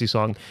fun dancey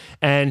song.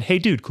 And Hey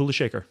Dude, Cool as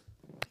Shaker.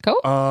 Cool.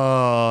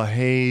 Oh,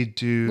 hey,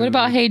 dude. What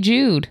about Hey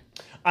Jude?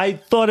 I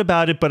thought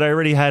about it, but I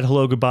already had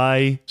Hello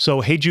Goodbye. So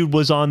Hey Jude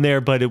was on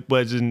there, but it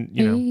wasn't,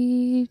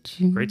 Hey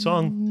Jude. great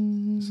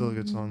song. Still a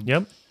good song.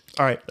 Yep.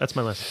 All right. That's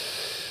my list.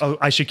 Oh,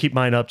 I should keep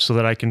mine up so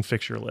that I can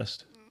fix your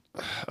list.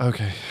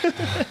 Okay.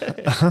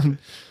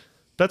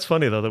 That's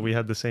funny though that we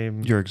had the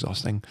same. You're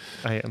exhausting.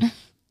 I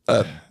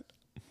am.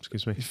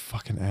 Excuse me. You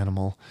fucking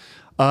animal.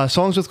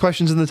 Songs with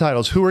questions in the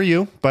titles. Who Are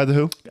You by The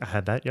Who? I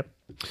had that. Yep.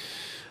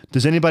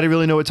 Does anybody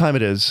really know what time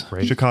it is?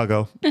 Great.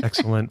 Chicago.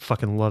 Excellent.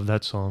 Fucking love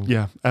that song.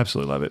 Yeah,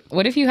 absolutely love it.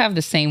 What if you have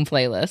the same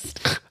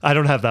playlist? I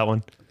don't have that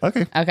one.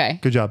 Okay. Okay.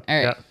 Good job. All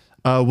right.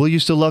 Yeah. Will You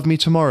Still Love Me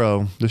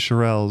Tomorrow? The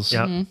Shirelles.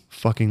 Yeah.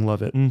 Fucking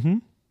love it. Mm-hmm.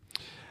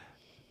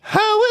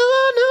 How will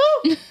I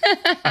know?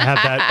 I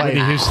have that.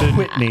 Whitney Houston.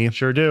 Whitney.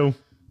 Sure do.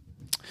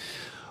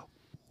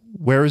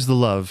 Where is the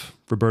Love?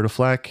 Roberta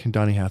Flack,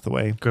 Donny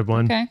Hathaway. Good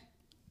one. Okay.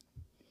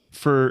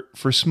 For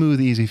smooth,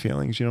 easy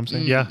feelings. You know what I'm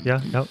saying? Yeah.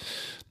 Yeah.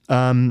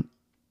 Yep.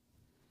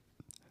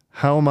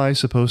 How Am I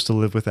Supposed to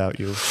Live Without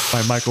You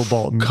by Michael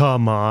Bolton.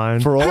 Come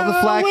on. For all the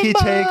flack he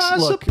takes,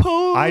 look,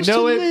 I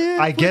know it.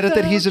 I get it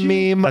that he's a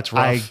meme. That's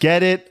rough. I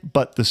get it,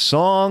 but the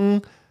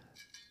song,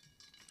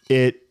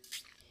 it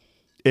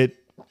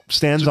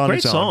stands on Great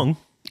its own. song.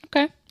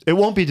 Okay. It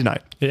won't be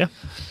denied. Yeah.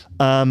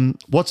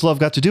 What's Love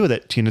Got to Do with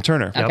It? Tina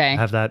Turner. Yep. Okay.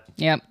 Have that.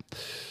 Yep.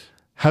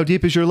 How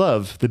Deep Is Your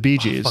Love? The Bee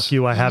Gees. Fuck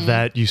you. I have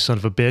that. You son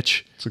of a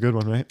bitch. It's a good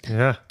one, right?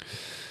 Yeah.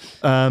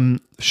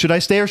 Should I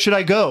stay or should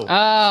I go?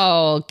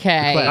 Oh,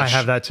 okay. I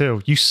have that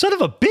too. You son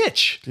of a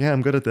bitch. Yeah,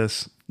 I'm good at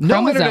this. No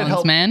internet Chromosomes,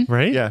 help, man.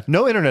 Right? Yeah,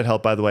 no internet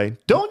help. By the way,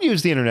 don't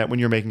use the internet when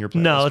you're making your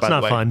playlist. No, it's by the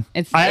not way. fun.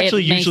 I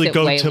actually usually makes it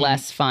go way to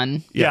less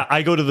fun. Yeah,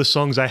 I go to the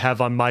songs I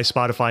have on my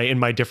Spotify in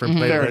my different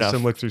Fair playlists enough.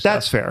 and look through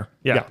That's stuff. fair.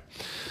 Yeah.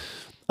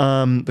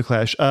 The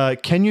Clash.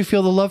 Can you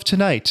feel the love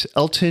tonight?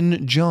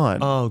 Elton John.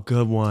 Oh,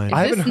 good one.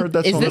 I haven't heard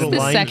that Is song this in a the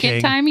while. Lion second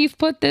King. time you've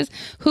put this?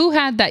 Who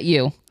had that?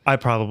 You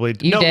probably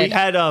You no. did We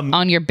had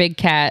on your big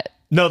cat.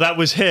 no. That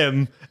was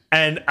him,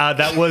 and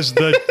that was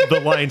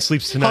the Lion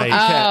Sleeps Tonight.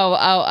 Cat.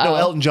 Oh. No,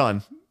 Elton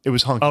John. It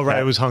was Honky. Oh right,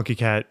 Cat. it was Honky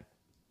Cat.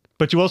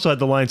 But you also had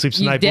the Lion Sleeps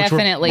You Tonight,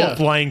 definitely- which were both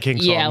Lion King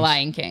songs. Yeah,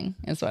 Lion King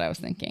is what I was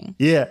thinking.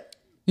 Yeah.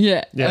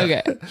 Yeah. Yeah.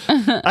 Okay.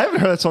 I haven't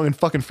heard that song in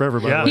fucking forever.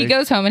 By Yeah. the way. He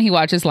goes home and he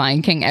watches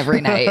Lion King every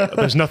night.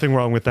 There's nothing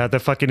wrong with that. That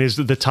fucking is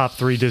the top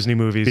 3 Disney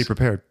movies. Be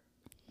prepared.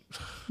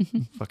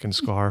 Fucking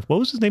Scar. What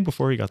was his name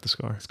before he got the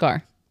scar?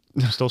 Scar.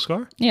 Still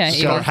Scar? Yeah,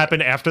 he Scar was-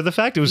 happened after the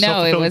fact. It was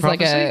No, it self-fulfilling was like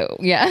prophecy?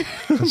 a yeah.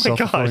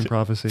 Self-fulfilling God.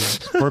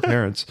 prophecy. Poor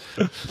parents.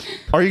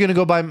 Are you going to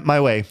go by my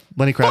way,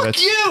 Lenny Kravitz?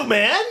 Fuck you,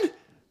 man.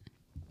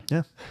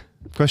 Yeah.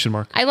 Question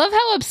mark. I love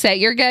how upset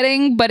you're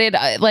getting, but it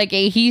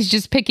he's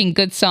just picking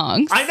good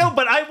songs. I know,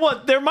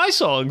 but they're my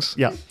songs.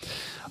 Yeah.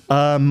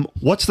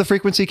 What's the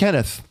frequency,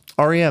 Kenneth?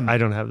 REM. I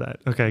don't have that.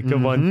 Okay,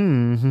 good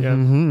one.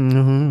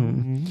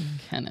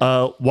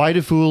 Yeah. Why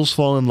do fools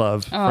fall in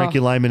love? Oh. Frankie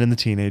Lyman and the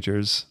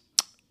Teenagers.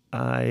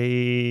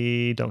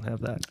 I don't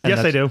have that. And Yes,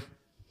 I that's- do.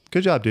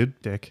 Good job, dude.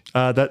 Dick.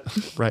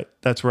 Right.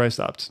 That's where I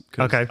stopped.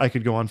 'Cause Okay. I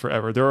could go on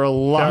forever. There are a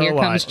lot. Here a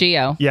lot. comes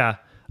Gio. Yeah.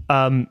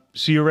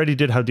 So you already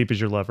did How Deep Is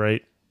Your Love,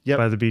 right? Yep.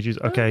 By the Bee Gees.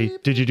 Okay.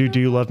 Did you do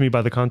You Love Me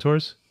by the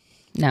Contours?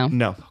 No.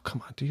 No. Oh,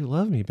 come on. Do You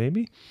Love Me,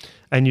 baby?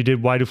 And you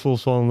did Why Do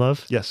Fools Fall in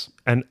Love? Yes.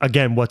 And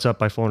again, What's Up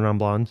by Falling Around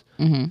Blonde.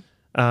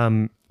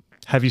 Mm-hmm.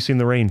 Have You Seen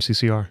the Rain,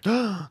 CCR?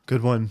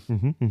 Good one.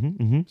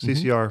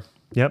 CCR.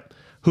 Yep.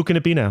 Who Can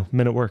It Be Now?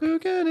 Men at Work. Who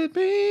can it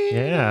be?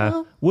 Yeah.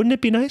 now? Wouldn't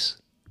it be nice?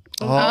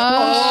 Oh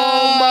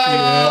my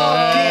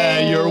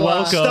fucking. You're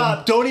welcome.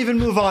 Stop. Don't even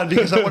move on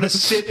because I want to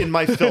sit in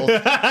my filth.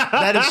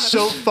 That is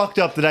so fucked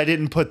up that I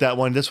didn't put that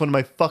one. That's one of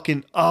my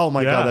fucking. Oh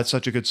my Yeah. God. That's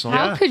such a good song.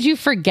 How could you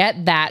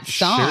forget that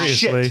song?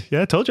 Seriously. Shit.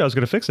 Yeah, I told you I was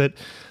going to fix it.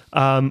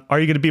 Are You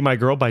Going to Be My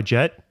Girl by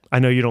Jet? I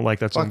know you don't like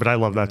that song, Fuck but I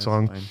love that yeah,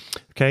 song. fine.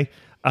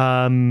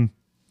 Okay.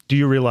 Do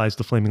You Realize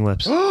the Flaming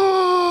Lips?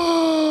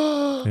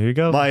 There you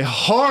go. My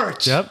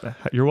heart. Yep.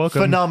 You're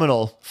welcome.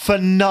 Phenomenal.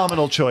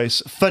 Phenomenal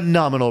choice.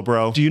 Phenomenal,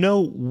 bro. Do you know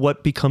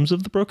What Becomes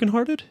of the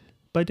Brokenhearted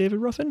by David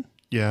Ruffin?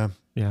 Yeah.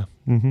 Yeah.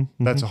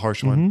 That's a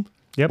harsh one.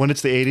 Yep. When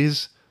it's the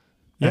 80s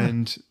Yeah.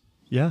 and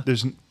Yeah.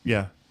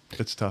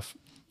 it's tough.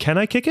 Can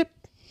I Kick It?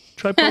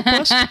 Tripod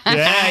Quest?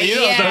 Yeah, you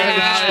know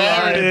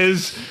Yeah. what it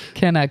is.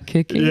 Can I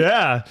kick it?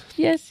 Yeah.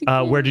 Yes. you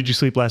can. Where Did You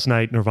Sleep Last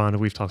Night? Nirvana.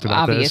 We've talked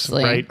about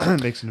Obviously. this, right?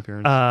 Makes an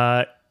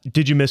appearance.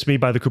 Did You Miss Me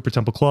by the Cooper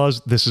Temple Clause?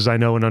 This is, I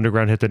know, an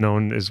underground hit that no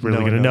one is really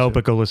No one going to knows know, it.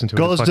 but go listen to it.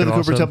 Go It's listen to the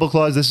fucking Cooper awesome. Temple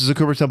Clause. This is a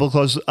Cooper Temple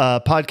Clause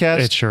podcast.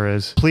 It sure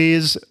is.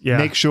 Please Yeah.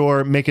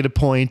 make it a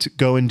point.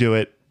 Go and do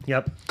it.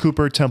 Yep.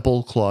 Cooper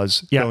Temple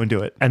Clause. Yeah. Go and do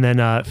it. And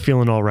then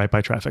Feeling All Right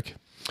by Traffic.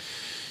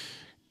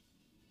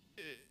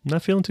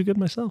 Not feeling too good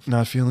myself.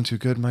 Not feeling too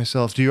good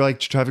myself. Do you like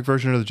the Traffic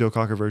version or the Joe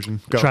Cocker version?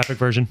 Go. Traffic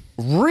version.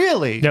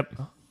 Really? Yep.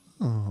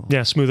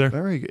 Yeah, smoother.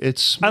 Very good.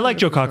 It's. I like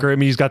Joe Cocker. I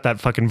mean, he's got that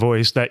fucking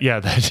voice. That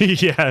yeah,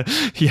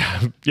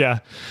 yeah.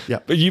 Yeah.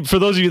 But for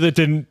those of you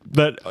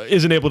that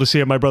isn't able to see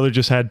it, my brother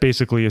just had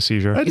basically a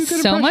seizure. I do It's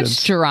good so impressions.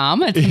 much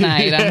drama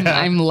tonight.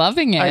 I'm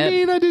loving it. I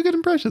mean, I do good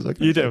impressions. Like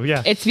You do,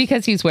 yeah. It's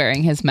because he's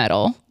wearing his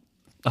medal.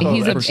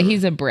 that's-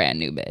 He's a brand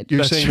new bitch. You're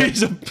That's saying true. that,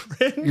 He's a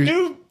brand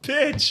new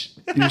bitch.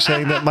 you're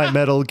saying that my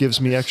medal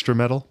gives me extra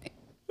medal.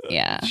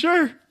 Yeah.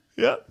 Sure.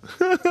 Yeah.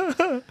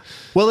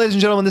 Well, ladies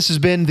and gentlemen, this has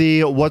been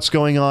the What's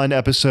Going On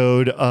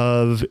episode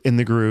of In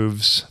the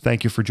Grooves.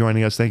 Thank you for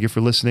joining us. Thank you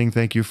for listening.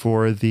 Thank you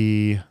for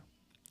the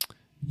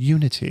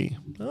unity.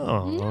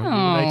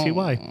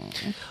 ITY.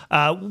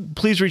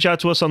 Please reach out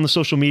to us on the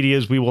social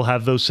medias. We will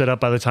have those set up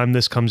by the time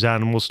this comes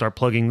out, and we'll start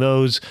plugging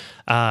those.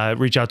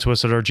 Reach out to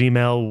us at our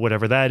Gmail,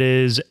 whatever that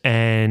is,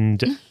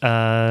 and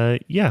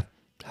yeah,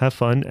 have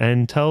fun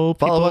and tell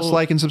people. Follow us,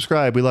 like, and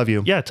subscribe. We love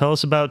you. Yeah, tell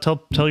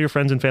your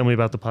friends and family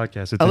about the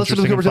podcast. It's And listen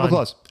to the interesting Cooper and Temple fun.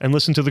 Clause. And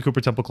listen to the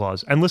Cooper Temple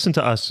Clause. And listen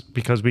to us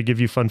because we give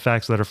you fun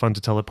facts that are fun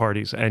to tell at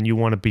parties. And you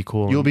want to be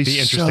cool. You'll and be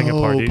interesting at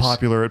so parties.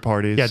 popular at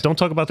parties. Yeah, don't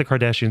talk about the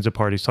Kardashians at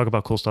parties. Talk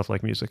about cool stuff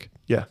like music.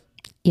 Yeah.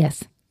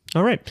 Yes.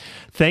 All right.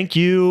 Thank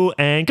you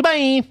and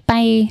goodbye.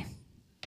 Bye.